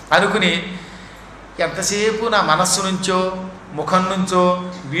 అనుకుని ఎంతసేపు నా మనస్సు నుంచో ముఖం నుంచో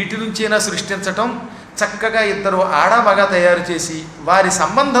వీటి నుంచైనా సృష్టించటం, చక్కగా ఇద్దరు ఆడ మగ తయారు చేసి వారి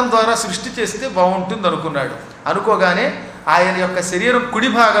సంబంధం ద్వారా సృష్టి చేస్తే బాగుంటుంది అనుకున్నాడు. అనుకోగానే ఆయన యొక్క శరీరం కుడి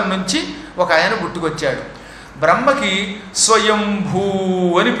భాగం నుంచి ఒక ఆయన పుట్టుకొచ్చాడు. బ్రహ్మకి స్వయంభూ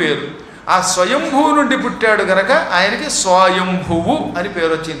అని పేరు. ఆ స్వయంభూ నుండి పుట్టాడు గనక ఆయనకి స్వయంభువు అని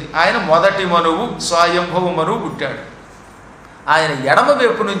పేరు వచ్చింది. ఆయన మొదటి మనువు, స్వయంభువు మనువు పుట్టాడు. ఆయన ఎడమ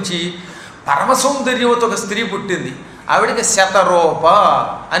వైపు నుంచి పరమ సౌందర్యంతో ఒక స్త్రీ పుట్టింది. ఆవిడకి శతరూప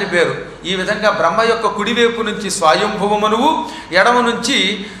అని పేరు. ఈ విధంగా బ్రహ్మ యొక్క కుడివైపు నుంచి స్వయంభువ మనువు, ఎడమ నుంచి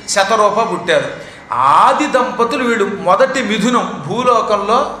శతరూప పుట్టారు. ఆది దంపతులు వీళ్ళు. మొదటి మిథునం,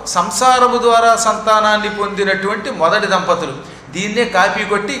 భూలోకంలో సంసారము ద్వారా సంతానాన్ని పొందినటువంటి మొదటి దంపతులు. దీన్నే కాపీ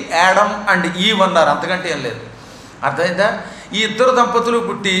కొట్టి యాడమ్ అండ్ ఈవ్ అన్నారు, అంతకంటే ఏం లేదు. అర్థమైందా? ఈ ఇద్దరు దంపతులు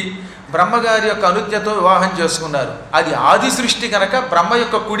పుట్టి బ్రహ్మగారి యొక్క అనుజ్ఞతో వివాహం చేసుకున్నారు. అది ఆది సృష్టి కనుక బ్రహ్మ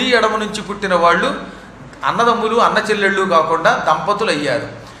యొక్క కుడి ఎడమ నుంచి పుట్టిన వాళ్ళు అన్నదమ్ములు, అన్న చెల్లెళ్ళు కాకుండా దంపతులు అయ్యారు.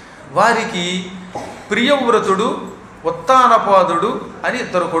 వారికి ప్రియవ్రతుడు, ఉత్తానపాదుడు అని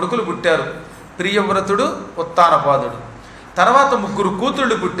 2 కొడుకులు పుట్టారు. ప్రియవ్రతుడు, ఉత్తానపాదుడు. తర్వాత 3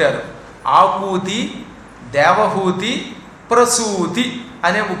 కూతుళ్ళు పుట్టారు. ఆకూతి, దేవహూతి, ప్రసూతి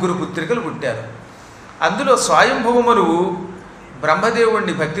అనే 3 పుత్రికలు పుట్టారు. అందులో స్వయంభువమనువు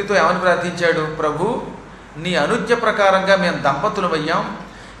బ్రహ్మదేవుణ్ణి భక్తితో ఏమని ప్రార్థించాడు? ప్రభు, నీ అనుజ్ఞ ప్రకారంగా మేము దంపతులమయ్యాం.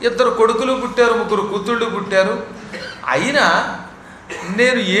 2 కొడుకులు పుట్టారు, 3 కూతుళ్ళు పుట్టారు. అయినా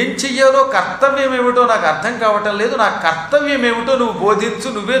నేను ఏం చెయ్యాలో, కర్తవ్యం ఏమిటో నాకు అర్థం కావటం లేదు. నా కర్తవ్యం ఏమిటో నువ్వు బోధించు,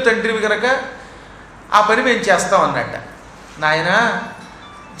 నువ్వే తండ్రివి కనుక ఆ పని మేము చేస్తాం అన్నట్ట. నాయన,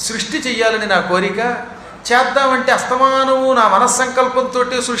 సృష్టి చెయ్యాలని నా కోరిక, చేద్దామంటే అస్తమానము నా మనస్సంకల్పంతో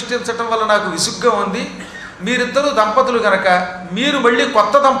సృష్టించటం వల్ల నాకు విసుగ్గా ఉంది. మీరిద్దరూ దంపతులు కనుక మీరు మళ్ళీ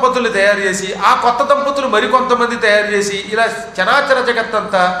కొత్త దంపతులు తయారు చేసి, ఆ కొత్త దంపతులు మరికొంతమంది తయారు చేసి, ఇలా చరాచర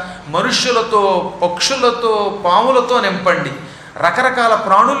జగత్తంతా మనుష్యులతో, పక్షులతో, పాములతో నింపండి, రకరకాల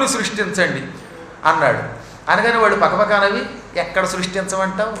ప్రాణుల్ని సృష్టించండి అన్నాడు. అనగానే వాళ్ళు పక్కపక్కనవి, ఎక్కడ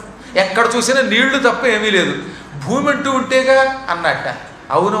సృష్టించమంటావు? ఎక్కడ చూసినా నీళ్లు తప్ప ఏమీ లేదు, భూమి అంటూ ఉంటేగా అన్నట్ట.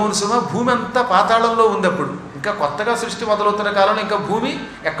 అవునవును సుమ, భూమి అంతా పాతాళంలో ఉంది. అప్పుడు ఇంకా కొత్తగా సృష్టి మొదలవుతున్న కాలంలో ఇంకా భూమి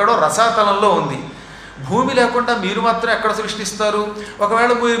ఎక్కడో రసాతలంలో ఉంది. భూమి లేకుండా మీరు మాత్రం ఎక్కడ సృష్టిస్తారు?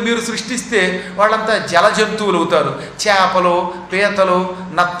 ఒకవేళ మీరు సృష్టిస్తే వాళ్ళంతా జల జంతువులు అవుతారు. చేపలు, పీతలు,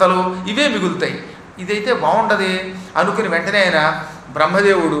 నత్తలు ఇవే మిగులుతాయి. ఇదైతే బాగుండదే అనుకుని వెంటనే ఆయన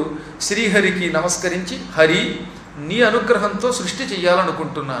బ్రహ్మదేవుడు శ్రీహరికి నమస్కరించి, హరి నీ అనుగ్రహంతో సృష్టి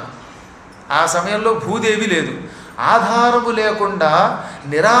చెయ్యాలనుకుంటున్నాను. ఆ సమయంలో భూదేవి లేదు. ఆధారము లేకుండా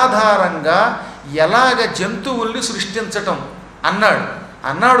నిరాధారంగా ఎలాగ జంతువుల్ని సృష్టించటం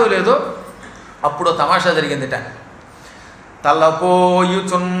అన్నాడో లేదో అప్పుడు తమాషా జరిగిందిట.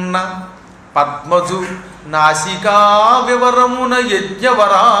 తలపోయుచున్న పద్మజు నాసికా వివరమున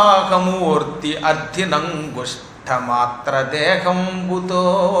యజ్ఞవరాహమూర్తి అర్థినంగుష్టమాత్ర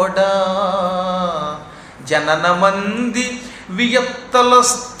దేహంబుతోడ జననమంది వియత్తల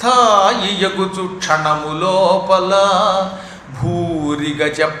స్థాయి యగుచు క్షణములోపల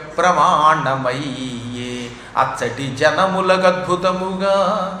భూరిగజ ప్రమాణమయ్యే అచ్చటి జనములకద్భుతముగా.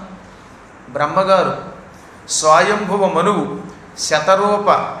 బ్రహ్మగారు, స్వయంభువ మనువు, శతరూప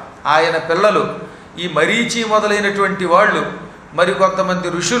ఆయన పిల్లలు, ఈ మరీచి మొదలైనటువంటి వాళ్ళు, మరికొంతమంది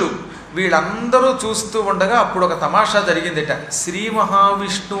ఋషులు వీళ్ళందరూ చూస్తూ ఉండగా అప్పుడు ఒక తమాషా జరిగిందిట. శ్రీ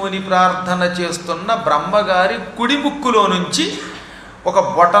మహావిష్ణువుని ప్రార్థన చేస్తున్న బ్రహ్మగారి కుడి ముక్కులో నుంచి ఒక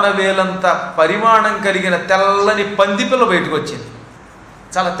బొటన వేలంత పరిమాణం కలిగిన తెల్లని పందిపిల్ల బయటకు వచ్చింది.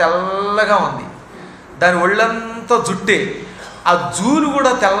 చాలా తెల్లగా ఉంది. దాని ఒళ్ళంతా జుట్టే. ఆ జూలు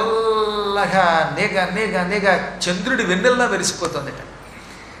కూడా తెల్లగా నేగ చంద్రుడి వెన్నెల్లా మెరిసిపోతుందిట.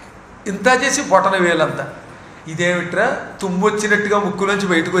 ఇంత చేసి బొటన వేలంతా. ఇదేమిట్రా తుమ్మొచ్చినట్టుగా ముక్కులోంచి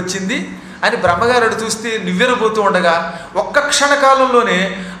బయటకు వచ్చింది అని బ్రహ్మగారు చూస్తే నివ్వెరపోతూ ఉండగా ఒక్క క్షణకాలంలోనే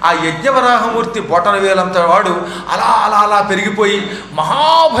ఆ యజ్ఞవరాహమూర్తి బొటన వేలంతా వాడు అలా అలా అలా పెరిగిపోయి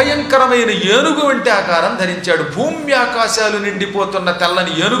మహాభయంకరమైన ఏనుగు వంటి ఆకారం ధరించాడు. భూమి ఆకాశాలు నిండిపోతున్న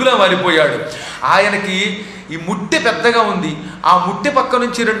తెల్లని ఏనుగులా మారిపోయాడు. ఆయనకి ఈ ముట్టె పెద్దగా ఉంది. ఆ ముట్టె పక్క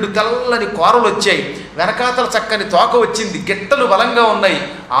నుంచి 2 తెల్లని కోరలు వచ్చాయి. వెనకాతల చక్కని తోక వచ్చింది. గిట్టలు బలంగా ఉన్నాయి.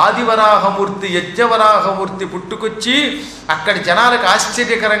 ఆదివరాహమూర్తి యజ్ఞవరాహమూర్తి పుట్టుకొచ్చి అక్కడి జనాలకు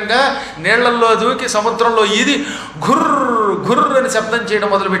ఆశ్చర్యకరంగా నీళ్లల్లో దూకి సముద్రంలో ఈది ఘుర్ర్ అని శబ్దం చేయడం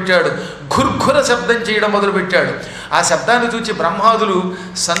మొదలుపెట్టాడు. ఘుర్ఘుర శబ్దం చేయడం మొదలుపెట్టాడు. ఆ శబ్దాన్ని చూచి బ్రహ్మాదులు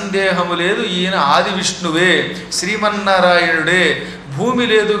సందేహము లేదు, ఈయన ఆది విష్ణువే, శ్రీమన్నారాయణుడే, భూమి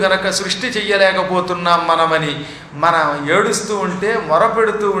లేదు గనక సృష్టి చెయ్యలేకపోతున్నాం మనమని మనం ఏడుస్తూ ఉంటే,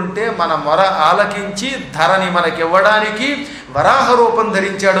 మొరపెడుతూ ఉంటే మన మొర ఆలకించి ధరని మనకివ్వడానికి వరాహ రూపం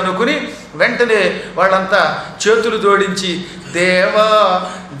ధరించాడు అనుకుని వెంటనే వాళ్ళంతా చేతులు జోడించి దేవా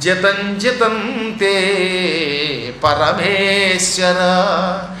జితంజితంతే పరమేశ్వర,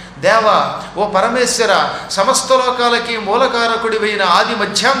 దేవా ఓ పరమేశ్వర, సమస్త లోకాలకి మూలకారకుడివైన ఆది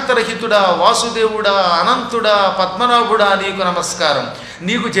మధ్యాంతరహితుడా, వాసుదేవుడా, అనంతుడా, పద్మనాభుడా, నీకు నమస్కారం.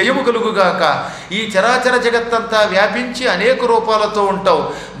 నీకు జయము కలుగుగాక. ఈ చరాచర జగత్తంతా వ్యాపించి అనేక రూపాలతో ఉంటావు.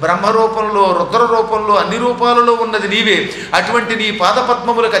 బ్రహ్మరూపంలో, రుద్ర రూపంలో, అన్ని రూపాలలో ఉన్నది నీవే. అటువంటి నీ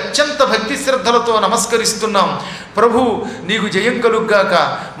పాదపద్మములకు అత్యంత భక్తి శ్రద్ధలతో నమస్కరిస్తున్నాం. ప్రభు నీకు జయం కలుగ్గాక.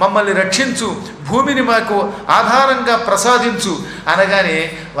 మమ్మల్ని రక్షించు, భూమిని మాకు ఆధారంగా ప్రసాదించు అనగానే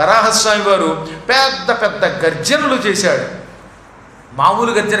వరాహస్వామి వారు పెద్ద పెద్ద గర్జనలు చేశాడు.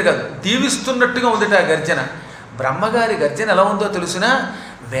 మామూలు గర్జన కాదు, దీవిస్తున్నట్టుగా ఉందిట ఆ గర్జన. బ్రహ్మగారి గర్జన ఎలా ఉందో తెలుసునా?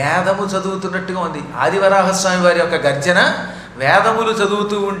 వేదము చదువుతున్నట్టుగా ఉంది. ఆదివరాహస్వామి వారి యొక్క గర్జన వేదములు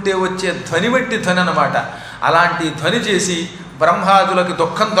చదువుతూ ఉంటే వచ్చే ధ్వని వంటి ధ్వని అన్నమాట. అలాంటి ధ్వని చేసి బ్రహ్మాదులకు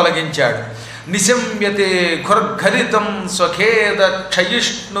దుఃఖం తొలగించాడు. నిశమ్యతే ఘుర్ఘరితం స్వఖేద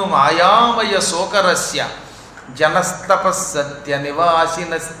క్షయిష్ణు మాయామయ శోకరస్య జనస్తపస్సత్య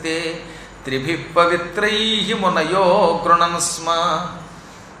నివాసినస్తే త్రిభి పవిత్రై మునయో గృణన్స్మ.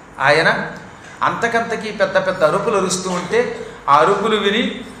 ఆయన అంతకంతకీ పెద్ద పెద్ద అరుపులు అరుస్తూ ఉంటే ఆ అరుపులు విని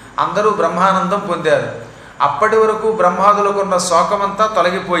అందరూ బ్రహ్మానందం పొందారు. అప్పటి వరకు బ్రహ్మాదులకున్న శోకమంతా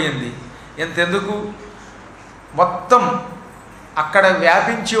తొలగిపోయింది. ఎంతెందుకు, మొత్తం అక్కడ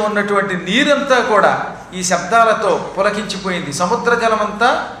వ్యాపించి ఉన్నటువంటి నీరంతా కూడా ఈ శబ్దాలతో పులకించిపోయింది. సముద్ర జలమంతా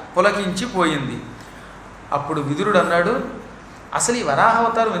పులకించిపోయింది. అప్పుడు విదురుడు అన్నాడు, అసలు ఈ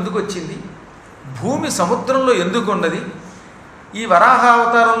వరాహావతారం ఎందుకు వచ్చింది? భూమి సముద్రంలో ఎందుకు ఉన్నది? ఈ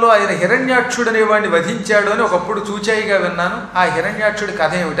వరాహావతారంలో ఆయన హిరణ్యాక్షుడు అనేవాడిని వధించాడు అని ఒకప్పుడు చూచాయిగా విన్నాను. ఆ హిరణ్యాక్షుడి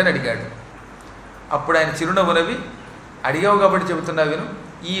కథ ఏమిటని అడిగాడు. అప్పుడు ఆయన చిరునవ్వునవి, అడిగావు కాబట్టి చెబుతున్నా విను.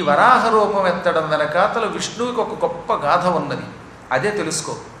 ఈ వరాహ రూపం ఎత్తడం వెనకాతల విష్ణువుకి ఒక గొప్ప గాథ ఉన్నది. అదే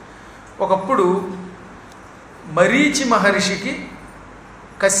తెలుసుకో. ఒకప్పుడు మరీచి మహర్షికి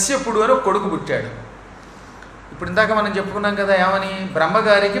కశ్యపుడు అని ఒక కొడుకు పుట్టాడు. ఇప్పుడు ఇందాక మనం చెప్పుకున్నాం కదా, ఏమని?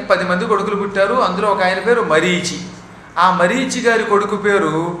 బ్రహ్మగారికి 10 మంది కొడుకులు పుట్టారు. అందులో ఒక ఆయన పేరు మరీచి. ఆ మరీచి గారి కొడుకు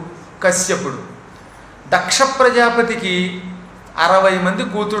పేరు కశ్యపుడు. దక్ష ప్రజాపతికి 60 మంది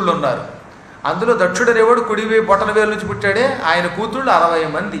కూతుళ్ళు ఉన్నారు. అందులో దక్షుడనేవాడు కుడివే బొటనవేలు నుంచి పుట్టాడే, ఆయన కూతుళ్ళు 60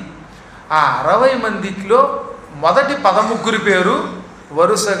 మంది. ఆ 60 మందిలో మొదటి 13 పేరు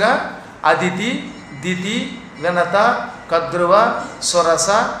వరుసగా అదితి, దితి, వినత, కద్రువ, సురస.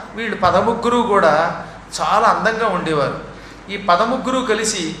 వీళ్ళు 13 కూడా చాలా అందంగా ఉండేవారు. ఈ 13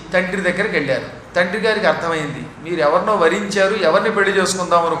 కలిసి తండ్రి దగ్గరికి వెళ్ళారు. తండ్రి గారికి అర్థమైంది. మీరు ఎవరినో వరించారు, ఎవరిని పెళ్లి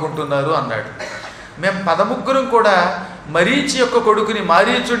చేసుకుందాం అనుకుంటున్నారు అన్నాడు. మేము 13 కూడా మరీచి యొక్క కొడుకుని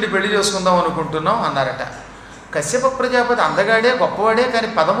మారీచుండి పెళ్లి చేసుకుందాం అనుకుంటున్నాం అన్నారట. కశ్యప ప్రజాపతి అందగాడే గొప్పవాడే, కానీ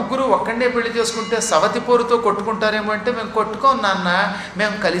 13 ఒక్కడే పెళ్లి చేసుకుంటే సవతి పోరుతో కొట్టుకుంటారేమో అంటే, మేము కొట్టుకోం నాన్న,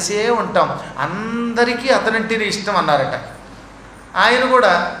 మేము కలిసే ఉంటాం, అందరికీ అతనంటేనే ఇష్టం అన్నారట. ఆయన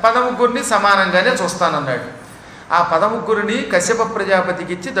కూడా 13ని సమానంగానే చూస్తానన్నాడు. ఆ 13ని కశ్యప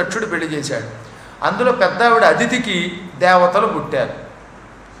ప్రజాపతికి ఇచ్చి దక్షుడు పెళ్లి చేశాడు. అందులో పెద్ద ఆవిడ అదితికి దేవతలు పుట్టారు.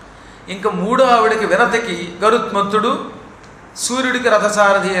 ఇంకా మూడో ఆవిడకి వినతకి గరుత్మంతుడు, సూర్యుడికి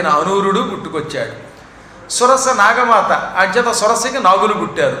రథసారథి అయిన అనూరుడు పుట్టుకొచ్చాడు. సురస నాగమాత అజ్జత సురసకి నాగులు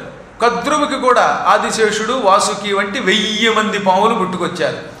పుట్టారు. కద్రువుకి కూడా ఆదిశేషుడు, వాసుకి వంటి 1000 మంది పాములు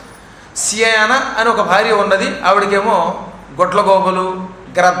పుట్టుకొచ్చారు. శ్యాన అని ఒక భార్య ఉన్నది, ఆవిడకేమో గొడ్లగోబలు,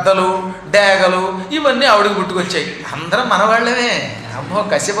 గ్రద్దలు, డేగలు ఇవన్నీ ఆవిడకి పుట్టుకొచ్చాయి. అందరం మనవాళ్ళమే. అమ్మో,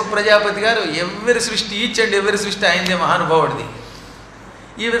 కశ్యప ప్రజాపతి గారు ఎవరి సృష్టి, ఈచ్ అండ్ ఎవరి సృష్టి ఆయనదే, మహానుభావుడిది.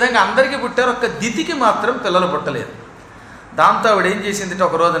 ఈ విధంగా అందరికీ పుట్టారు. ఒక్క దితికి మాత్రం పిల్లలు పుట్టలేదు. దాంతో ఆవిడ ఏం చేసిందంటే,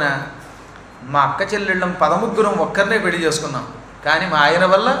 ఒక రోజున మా అక్క చెల్లెళ్ళం 13 ఒక్కరినే పెళ్లి చేసుకున్నాం, కానీ మా ఆయన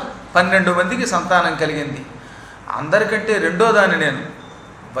వల్ల 12 మందికి సంతానం కలిగింది. అందరికంటే రెండో దాన్ని నేను.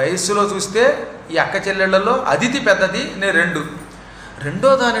 వయస్సులో చూస్తే ఈ అక్క చెల్లెళ్లలో అదితి పెద్దది, నేను రెండో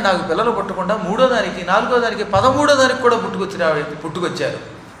దాన్ని నాకు పిల్లలు పుట్టకుండా మూడో దానికి, నాలుగో దానికి, 13వ దానికి కూడా పుట్టుకొచ్చారు.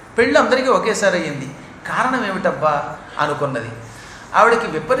 పెళ్ళి అందరికీ ఒకేసారి అయ్యింది. కారణం ఏమిటబ్బా అనుకున్నది. ఆవిడకి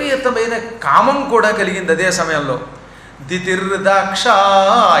విపరీతమైన కామం కూడా కలిగింది అదే సమయంలో.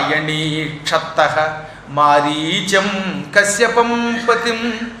 దితిర్దాక్షాయణీ క్షత్తః మారీచం కశ్యపం పతిం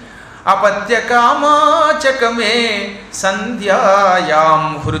అపత్యకామాచకమే సంధ్యాయాం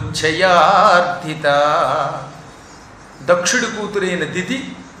హృచ్ఛయార్థిత. దక్షుడి కూతురైన దితి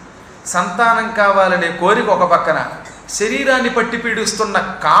సంతానం కావాలనే కోరిక ఒక పక్కన, శరీరాన్ని పట్టి పీడిస్తున్న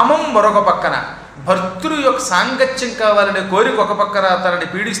కామం మరొక పక్కన, భర్తృ యొక్క సాంగత్యం కావాలనే కోరిక ఒక పక్కన తనని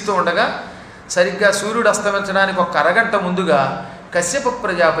పీడిస్తూ ఉండగా, సరిగ్గా సూర్యుడు అస్తమించడానికి ఒక అరగంట ముందుగా కశ్యప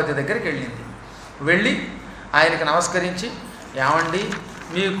ప్రజాపతి దగ్గరికి వెళ్ళి ఆయనకి నమస్కరించి, ఏమండి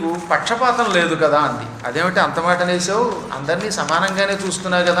మీకు పక్షపాతం లేదు కదా అంది. అదేమిటి అంత మాట అనేసావు, అందరినీ సమానంగానే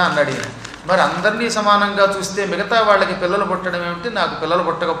చూస్తున్నావు కదా అన్నాడు ఈయన. మరి అందరినీ సమానంగా చూస్తే మిగతా వాళ్ళకి పిల్లలు పుట్టడం ఏమిటి, నాకు పిల్లలు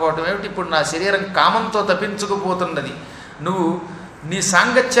పుట్టకపోవడం ఏమిటి, ఇప్పుడు నా శరీరం కామంతో తప్పించుకుపోతున్నది, నువ్వు నీ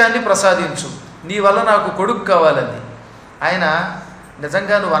సాంగత్యాన్ని ప్రసాదించు, నీ వల్ల నాకు కొడుకు కావాలంది. ఆయన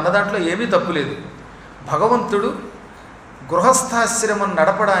నిజంగా నువ్వు అన్న దాంట్లో ఏమీ తప్పులేదు. భగవంతుడు గృహస్థాశ్రమం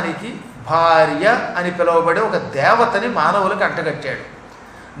నడపడానికి భార్య అని పిలువబడే ఒక దేవతని మానవులకు అంటగట్టాడు.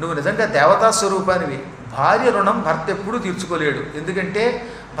 నువ్వు నిజంగా దేవతా స్వరూపానివి. భార్య రుణం భర్త ఎప్పుడూ తీర్చుకోలేడు. ఎందుకంటే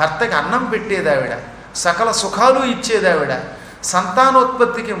భర్తకి అన్నం పెట్టేదావిడ, సకల సుఖాలు ఇచ్చేదావిడ,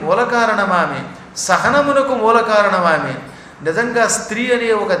 సంతానోత్పత్తికి మూల కారణమామె, సహనమునకు మూల కారణమామె. నిజంగా స్త్రీ అనే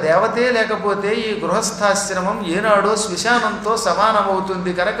ఒక దేవతే లేకపోతే ఈ గృహస్థాశ్రమం ఏనాడో శ్మశానంతో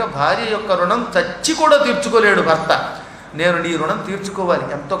సమానమవుతుంది. కనుక భార్య యొక్క రుణం చచ్చి కూడా తీర్చుకోలేడు భర్త. నేను నీ రుణం తీర్చుకోవాలి,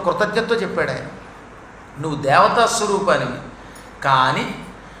 ఎంతో కృతజ్ఞతతో చెప్పాడు ఆయన. నువ్వు దేవతా స్వరూపానివి, కానీ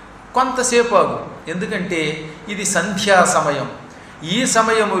కొంతసేపు ఆగు, ఎందుకంటే ఇది సంధ్యా సమయం. ఈ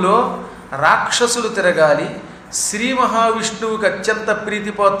సమయములో రాక్షసులు తిరగాలి. శ్రీ మహావిష్ణువుకి అత్యంత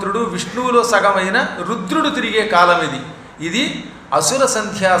ప్రీతిపాత్రుడు, విష్ణువులో సగమైన రుద్రుడు తిరిగే కాలం ఇది అసుర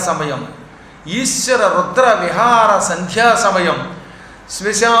సంధ్యా సమయం, ఈశ్వర రుద్ర విహార సంధ్యా సమయం.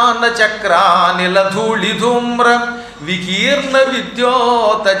 శ్మశాన చక్రానిలధూళి ధూమ్ర వికీర్ణ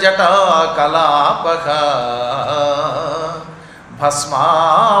విద్యోత జటా కలాపః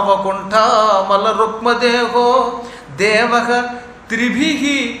భస్మావకుంఠామల రుక్మదేహో దేవః త్రిభిః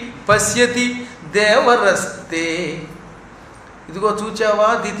పశ్యతి దేవరస్తే. ఇదిగో చూచావా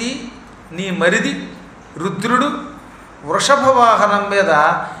దితి, నీ మరిది రుద్రుడు వృషభ వాహనం మీద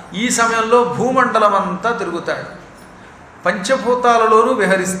ఈ సమయంలో భూమండలం అంతా తిరుగుతాడు, పంచభూతాలలోనూ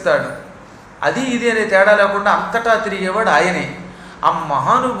విహరిస్తాడు. అది ఇది అనే తేడా లేకుండా అంతటా తిరిగేవాడు ఆయనే. ఆ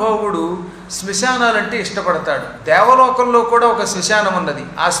మహానుభావుడు శ్మశానాలంటే ఇష్టపడతాడు. దేవలోకంలో కూడా ఒక శ్మశానం ఉన్నది.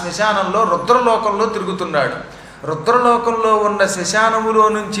 ఆ శ్మశానంలో రుద్రలోకంలో తిరుగుతున్నాడు. రుద్రలోకంలో ఉన్న శ్మశానములో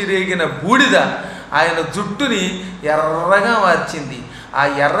నుంచి రేగిన బూడిద ఆయన జుట్టుని ఎర్రగా మార్చింది. ఆ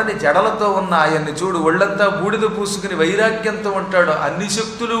ఎర్రని జడలతో ఉన్న ఆయన్ని చూడు, ఒళ్ళంతా బూడిద పూసుకుని వైరాగ్యంతో ఉంటాడు. అన్ని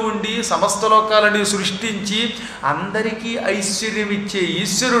శక్తులు ఉండి సమస్త లోకాలని సృష్టించి అందరికీ ఐశ్వర్యమిచ్చే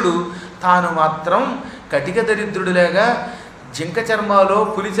ఈశ్వరుడు తాను మాత్రం కటిక దరిద్రుడులేగా జింక చర్మాలో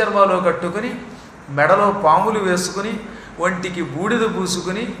పులి చర్మాలో కట్టుకుని మెడలో పాములు వేసుకుని ఒంటికి బూడిద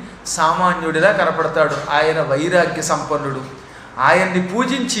పూసుకుని సామాన్యుడిలా కనపడతాడు. ఆయన వైరాగ్య సంపన్నుడు. ఆయన్ని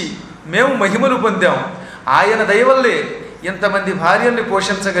పూజించి మేము మహిమలు పొందాం. ఆయన దయవల్లే ఎంతమంది భార్యల్ని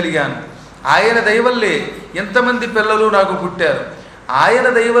పోషించగలిగాను. ఆయన దయవల్లే ఎంతమంది పిల్లలు నాకు పుట్టారు. ఆయన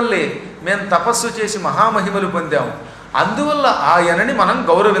దయవల్లే మేము తపస్సు చేసి మహామహిమలు పొందాము. అందువల్ల ఆయనని మనం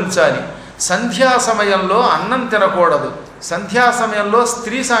గౌరవించాలి. సంధ్యా సమయంలో అన్నం తినకూడదు. సంధ్యా సమయంలో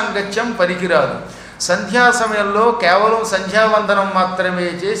స్త్రీ సాంగత్యం పనికిరాదు. సంధ్యా సమయంలో కేవలం సంధ్యావందనం మాత్రమే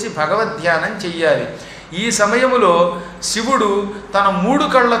చేసి భగవద్ధ్యానం చెయ్యాలి. ఈ సమయములో శివుడు తన 3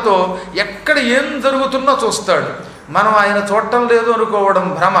 కళ్ళతో ఎక్కడ ఏం జరుగుతున్నా చూస్తాడు. మనం ఆయన చూడటం లేదు అనుకోవడం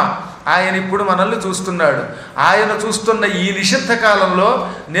భ్రమ. ఆయన ఇప్పుడు మనల్ని చూస్తున్నాడు. ఆయన చూస్తున్న ఈ నిషిద్ధ కాలంలో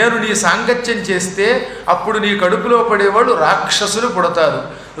నేను నీ సాంగత్యం చేస్తే అప్పుడు నీ కడుపులో పడేవాళ్ళు రాక్షసులు పుడతారు.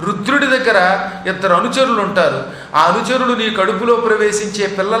 రుద్రుడి దగ్గర 2 అనుచరులు ఉంటారు. ఆ అనుచరులు నీ కడుపులో ప్రవేశించే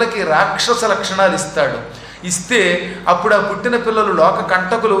పిల్లలకి రాక్షస లక్షణాలు ఇస్తాడు. ఇస్తే అప్పుడు ఆ పుట్టిన పిల్లలు లోక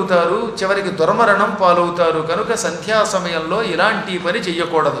కంటకులు అవుతారు, చివరికి దుర్మరణం పాలవుతారు. కనుక సంధ్యా సమయంలో ఇలాంటి పని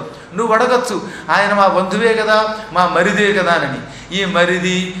చెయ్యకూడదు. నువ్వు అడగచ్చు, ఆయన మా బంధువే కదా, మా మరిదే కదా అని. ఈ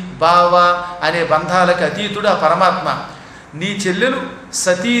మరిది బావ అనే బంధాలకు అతీతుడు ఆ పరమాత్మ. నీ చెల్లెలు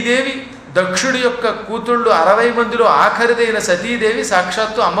సతీదేవి, దక్షుడి యొక్క కూతుళ్ళు 60 మందిలో ఆఖరిదైన సతీదేవి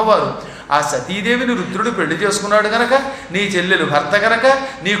సాక్షాత్తు అమ్మవారు. ఆ సతీదేవిని రుద్రుడు పెళ్లి చేసుకున్నాడు గనక, నీ చెల్లెలు భర్త గనక,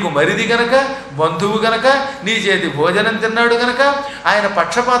 నీకు మరిది గనక, బంధువు గనక, నీ చేతి భోజనం తిన్నాడు గనక ఆయన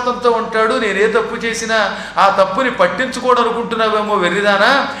పక్షపాతంతో ఉంటాడు. నేనే తప్పు చేసినా ఆ తప్పుని పట్టించుకోవడం అనుకుంటున్నావేమో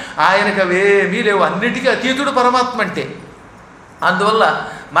వెర్రిదానా, ఆయనకు అవేమీ లేవు. అన్నిటికీ అతీతుడు పరమాత్మ అంటే. అందువల్ల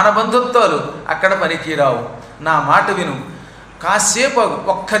మన బంధుత్వాలు అక్కడ పనికి రావు. నా మాట విను, కాసేపు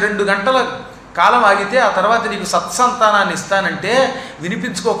 1-2 గంటల కాలం ఆగితే ఆ తర్వాత నీకు సత్సంతానాన్ని ఇస్తానంటే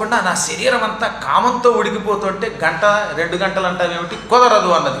వినిపించుకోకుండా నా శరీరం అంతా కామంతో ఉడికిపోతుంటే 1-2 గంటలు అంటావేమిటి, కుదరదు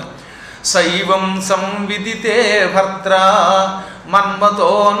అన్నది. శైవం సంవిదితే భర్త్ర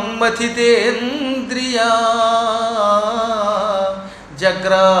మన్మతోన్మథితేంద్రియా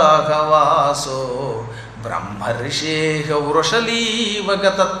జగ్రాహవాసో బ్రహ్మర్షేహ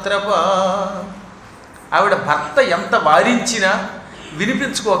వృషలీవగతత్రప. ఆవిడ భర్త ఎంత వారించినా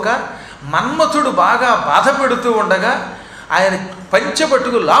వినిపించుకోక మన్మథుడు బాగా బాధపడుతూ ఉండగా ఆయన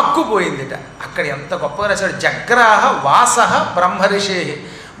పంచబట్టుకు లాక్కుపోయిందిట. అక్కడ ఎంత గొప్పగా రాశాడు, జగ్రాహ వాస బ్రహ్మర్షే.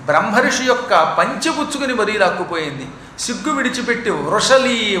 బ్రహ్మర్షి యొక్క పంచపుచ్చుకుని మరీ లాక్కుపోయింది. సిగ్గు విడిచిపెట్టి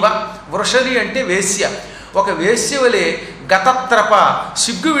వృషలీవ, వృషలి అంటే వేశ్య, ఒక వేశ్య వలె గతత్రప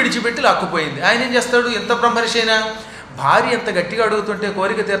సిగ్గు విడిచిపెట్టి లాక్కుపోయింది. ఆయన ఏం చేస్తాడు, ఎంత బ్రహ్మర్షి అయినా భార్య ఎంత గట్టిగా అడుగుతుంటే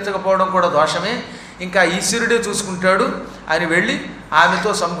కోరిక తీర్చకపోవడం కూడా దోషమే. ఇంకా ఈశ్వరుడే చూసుకుంటాడు అని వెళ్ళి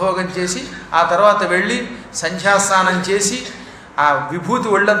ఆమెతో సంభోగం చేసి ఆ తర్వాత వెళ్ళి సంధ్యాస్నానం చేసి ఆ విభూతి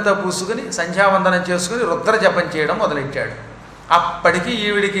ఒళ్ళంతా పూసుకుని సంధ్యావందనం చేసుకుని రుద్ర జపం చేయడం మొదలెట్టాడు. అప్పటికి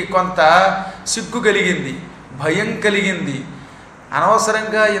ఈవిడికి కొంత సిగ్గు కలిగింది, భయం కలిగింది.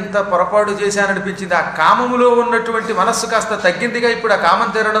 అనవసరంగా ఇంత పొరపాటు చేశాననిపించింది. ఆ కామములో ఉన్నటువంటి మనస్సు కాస్త తగ్గిందిగా ఇప్పుడు ఆ కామం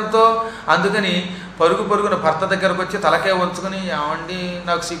తీరడంతో. అందుకని పరుగున భర్త దగ్గరకు వచ్చి తలకే ఉంచుకుని, ఏమండి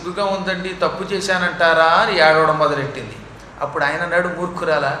నాకు సిగ్గుగా ఉందండి, తప్పు చేశానంటారా అని ఏడవడం మొదలెట్టింది. అప్పుడు ఆయన అన్నాడు,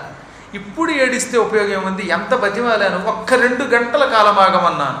 మూర్ఖురాలా, ఇప్పుడు ఏడిస్తే ఉపయోగం ఏముంది, ఎంత బతిమాలాను, 1-2 గంటల కాలం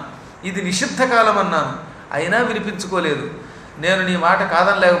ఆగమన్నాను, ఇది నిషిద్ధ కాలం అన్నాను, అయినా వినిపించుకోలేదు. నేను నీ మాట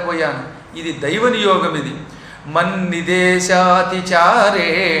కాదనలేకపోయాను. ఇది దైవ నియోగం. ఇది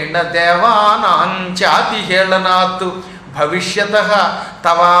మన్నిదేశాతిచారేణ దేవానాంచాతి హేళనాత్ భవిష్యతః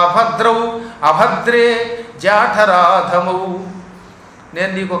తవాభద్రౌ అభద్రే జాఠరాధమౌ.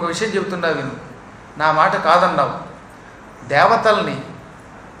 నేను నీకు ఒక విషయం చెబుతున్నా విను. నా మాట కాదన్నావు, దేవతల్ని,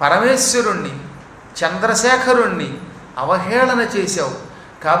 పరమేశ్వరుణ్ణి, చంద్రశేఖరుణ్ణి అవహేళన చేశావు.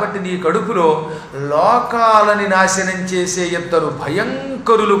 కాబట్టి నీ కడుపులో లోకాలని నాశనం చేసే 2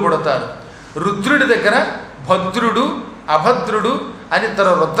 భయంకరులు పుడతారు. రుద్రుడి దగ్గర భద్రుడు, అభద్రుడు అని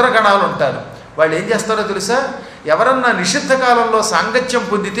 2 రుద్రగణాలు ఉంటారు. వాళ్ళు ఏం చేస్తారో తెలుసా, ఎవరన్నా నిషిద్ధ కాలంలో సాంగత్యం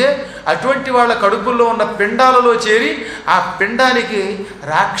పొందితే అటువంటి వాళ్ళ కడుపుల్లో ఉన్న పిండాలలో చేరి ఆ పిండానికి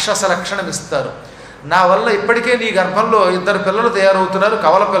రాక్షస లక్షణం ఇస్తారు. నా వల్ల ఇప్పటికే నీ గర్భంలో 2 పిల్లలు తయారవుతున్నారు,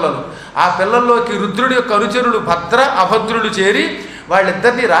 కవల పిల్లలు. ఆ పిల్లల్లోకి రుద్రుడి యొక్క అనుచరులు భద్ర అభద్రులు చేరి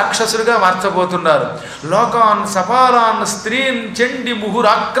వాళ్ళిద్దరినీ రాక్షసులుగా మార్చబోతున్నారు. లోకాన్ సపాలాన్ స్త్రీన్ చండి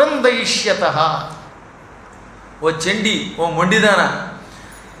ముహురాక్రందయిష్యతః. ఓ చండి, ఓ మొండిదాన,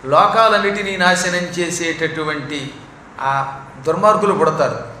 లోకాలన్నిటినీ నాశనం చేసేటటువంటి ఆ దుర్మార్గులు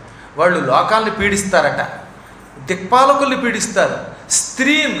పుడతారు. వాళ్ళు లోకాలను పీడిస్తారట, దిక్పాలకుల్ని పీడిస్తారు,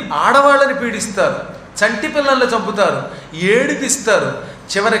 స్త్రీని ఆడవాళ్ళని పీడిస్తారు, చంటి పిల్లల్ని చంపుతారు, ఏడిపిస్తారు.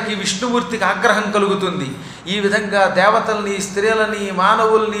 చివరికి విష్ణుమూర్తికి ఆగ్రహం కలుగుతుంది. ఈ విధంగా దేవతల్ని, స్త్రీలని,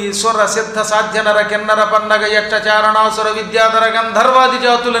 మానవుల్ని, స్వర సిద్ధ సాధ్య నర కిన్నర పన్నగ యక్ష చారణాసుర విద్యాధర గంధర్వాది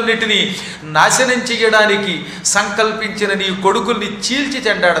జాతులన్నిటినీ నాశనం చేయడానికి సంకల్పించిన నీ కొడుకుల్ని చీల్చి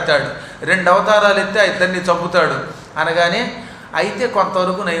చెండాడతాడు. 2 అవతారాలు ఎత్తే ఆ 2ని చంపుతాడు అనగానే, అయితే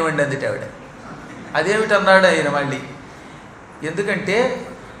కొంతవరకు నయమండి అందుట ఆవిడ. అదేమిటన్నాడు ఆయన మళ్ళీ. ఎందుకంటే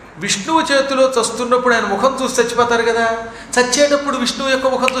విష్ణువు చేతిలో చస్తున్నప్పుడు ఆయన ముఖం చూసి చచ్చిపోతారు కదా, చచ్చేటప్పుడు విష్ణువు యొక్క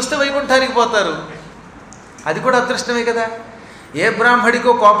ముఖం చూస్తే వైకుంఠానికి పోతారు. అది కూడా అదృష్టమే కదా. ఏ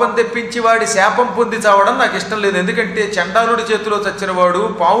బ్రాహ్మడికో కోపం తెప్పించి వాడి శాపం పొంది చావడం నాకు ఇష్టం లేదు. ఎందుకంటే చండాలుడి చేతిలో చచ్చినవాడు,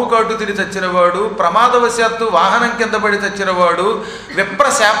 పాము కాటు తిని చచ్చినవాడు, ప్రమాదవశాత్తు వాహనం కింద పడి చచ్చినవాడు, విప్ర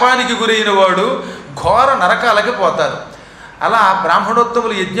శాపానికి గురైన వాడు ఘోర నరకాలకి పోతారు. అలా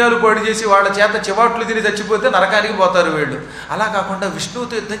బ్రాహ్మణోత్తములు యజ్ఞాలు పాడు చేసి వాళ్ళ చేత చివాట్లు తిని చచ్చిపోతే నరకానికి పోతారు వీళ్ళు. అలా కాకుండా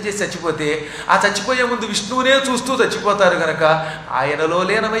విష్ణువుతో యుద్ధం చేసి చచ్చిపోతే ఆ చచ్చిపోయే ముందు విష్ణువునే చూస్తూ చచ్చిపోతారు కనుక ఆయనలో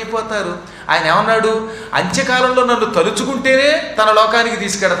లీనమైపోతారు. ఆయన ఏమన్నాడు, అంత్యకాలంలో నన్ను తలుచుకుంటేనే తన లోకానికి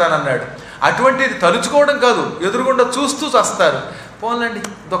తీసుకెడతానన్నాడు. అటువంటిది తలుచుకోవడం కాదు, ఎదురుగుండా చూస్తూ చస్తారు. పోన్లండి,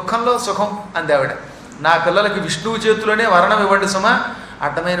 దుఃఖంలో సుఖం అంది ఆవిడ. నా పిల్లలకి విష్ణువు చేతిలోనే మరణం ఇవ్వండి సుమా,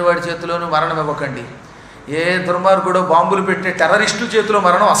 అడ్డమైన వాడి చేతిలోనూ మరణం ఇవ్వకండి. ఏ దుర్మార్గుడో బాంబులు పెట్టే టెర్రరిస్టుల చేతిలో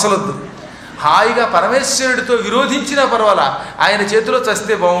మరణం అసలొద్దు. హాయిగా పరమేశ్వరుడితో విరోధించినా పర్వాలా, ఆయన చేతిలో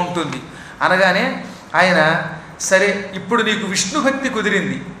చస్తే బాగుంటుంది అనగానే ఆయన, సరే ఇప్పుడు నీకు విష్ణు భక్తి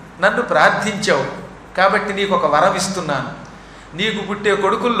కుదిరింది, నన్ను ప్రార్థించావు కాబట్టి నీకు ఒక వరం ఇస్తున్నాను. నీకు పుట్టే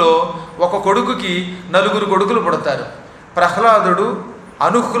కొడుకుల్లో ఒక కొడుకుకి 4 కొడుకులు పుడతారు. ప్రహ్లాదుడు,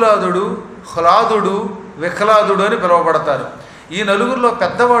 అనుహ్లాదుడు, హ్లాదుడు, విహ్లాదుడు అని పిలువబడతారు. ఈ 4లో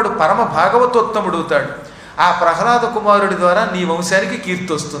పెద్దవాడు పరమ భాగవతోత్తముడవుతాడు. ఆ ప్రహ్లాద కుమారుడి ద్వారా నీ వంశానికి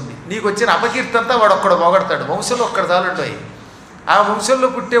కీర్తి వస్తుంది. నీకు వచ్చిన అపకీర్తి అంతా వాడు ఒక్కడు పోగొడతాడు. వంశంలో ఒక్కడు చాలుంటాయి. ఆ వంశంలో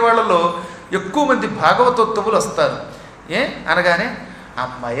పుట్టే వాళ్ళలో ఎక్కువ మంది భాగవతోత్తములు వస్తారు. అనగానే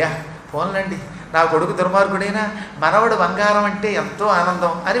అమ్మయ్య పోన్లండి, నా కొడుకు దుర్మార్గుడైనా మనవడు బంగారం అంటే ఎంతో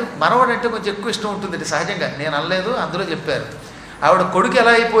ఆనందం అని, మనవడు అంటే కొంచెం ఎక్కువ ఇష్టం ఉంటుంది సహజంగా. నేను అనలేదు, అందులో చెప్పారు. ఆవిడ కొడుకు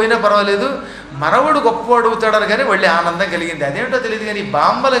ఎలా అయిపోయినా పర్వాలేదు, మనవడు గొప్పవాడు అవుతాడని కానీ మళ్ళీ ఆనందం కలిగింది. అదేమిటో తెలియదు కానీ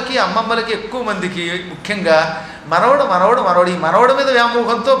బామ్మలకి అమ్మమ్మలకి ఎక్కువ మందికి ముఖ్యంగా మనవడు మనవడు మనవడు ఈ మనవడి మీద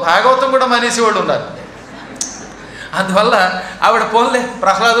వ్యామోహంతో భాగవతం కూడా మానేసేవాళ్ళు ఉన్నారు. అందువల్ల ఆవిడ పోన్లే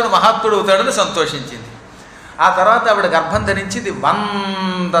ప్రహ్లాదుడు మహాత్ముడు అవుతాడని సంతోషించింది. ఆ తర్వాత ఆవిడ గర్భం ధరించింది.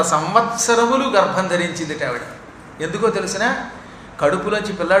 100 సంవత్సరములు గర్భం ధరించింది ఆవిడ. ఎందుకో తెలిసినా,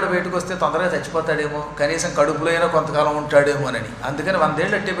 కడుపులోంచి పిల్లాడు బయటకు వస్తే తొందరగా చచ్చిపోతాడేమో, కనీసం కడుపులో అయినా కొంతకాలం ఉంటాడేమో అని. అందుకని 100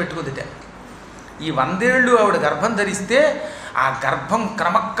 ఏళ్ళు అట్టే పెట్టుకుందిట. ఈ 100 ఏళ్ళు ఆవిడ గర్భం ధరిస్తే ఆ గర్భం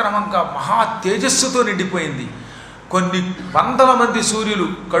క్రమక్రమంగా మహా తేజస్సుతో నిండిపోయింది. కొన్ని 100ల మంది సూర్యులు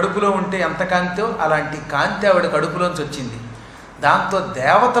కడుపులో ఉంటే ఎంత కాంతో అలాంటి కాంతి ఆవిడ కడుపులోంచి వచ్చింది. దాంతో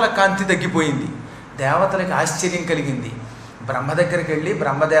దేవతల కాంతి తగ్గిపోయింది. దేవతలకి ఆశ్చర్యం కలిగింది. బ్రహ్మ దగ్గరికి వెళ్ళి,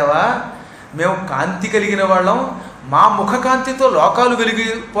 బ్రహ్మదేవా, మేము కాంతి కలిగిన వాళ్ళం, మా ముఖకాంతితో లోకాలు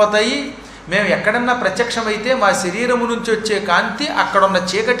వెలిగిపోతాయి, మేము ఎక్కడన్నా ప్రత్యక్షమైతే మా శరీరము నుంచి వచ్చే కాంతి అక్కడున్న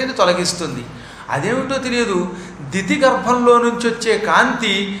చీకటిని తొలగిస్తుంది. అదేమిటో తెలియదు, దితి గర్భంలో నుంచి వచ్చే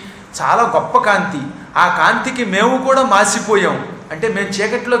కాంతి చాలా గొప్ప కాంతి. ఆ కాంతికి మేము కూడా మాసిపోయాం, అంటే మేము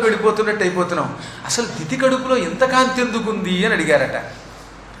చీకటిలోకి వెళ్ళిపోతున్నట్టు అయిపోతున్నాం. అసలు దితి కడుపులో ఇంత కాంతి ఎందుకుంది అని అడిగారట.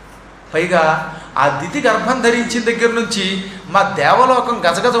 పైగా ఆ దితి గర్భం ధరించిన దగ్గర నుంచి మా దేవలోకం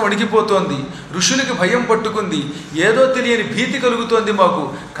గజగజ వణికిపోతోంది, ఋషులకి భయం పట్టుకుంది, ఏదో తెలియని భీతి కలుగుతోంది మాకు,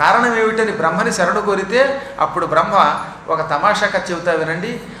 కారణం ఏమిటని బ్రహ్మని శరణు కోరితే అప్పుడు బ్రహ్మ ఒక తమాషా కథ చెబుతా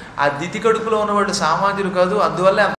వినండి. ఆ దితి కడుపులో ఉన్నవాళ్ళు సామాన్యులు కాదు, అందువల్ల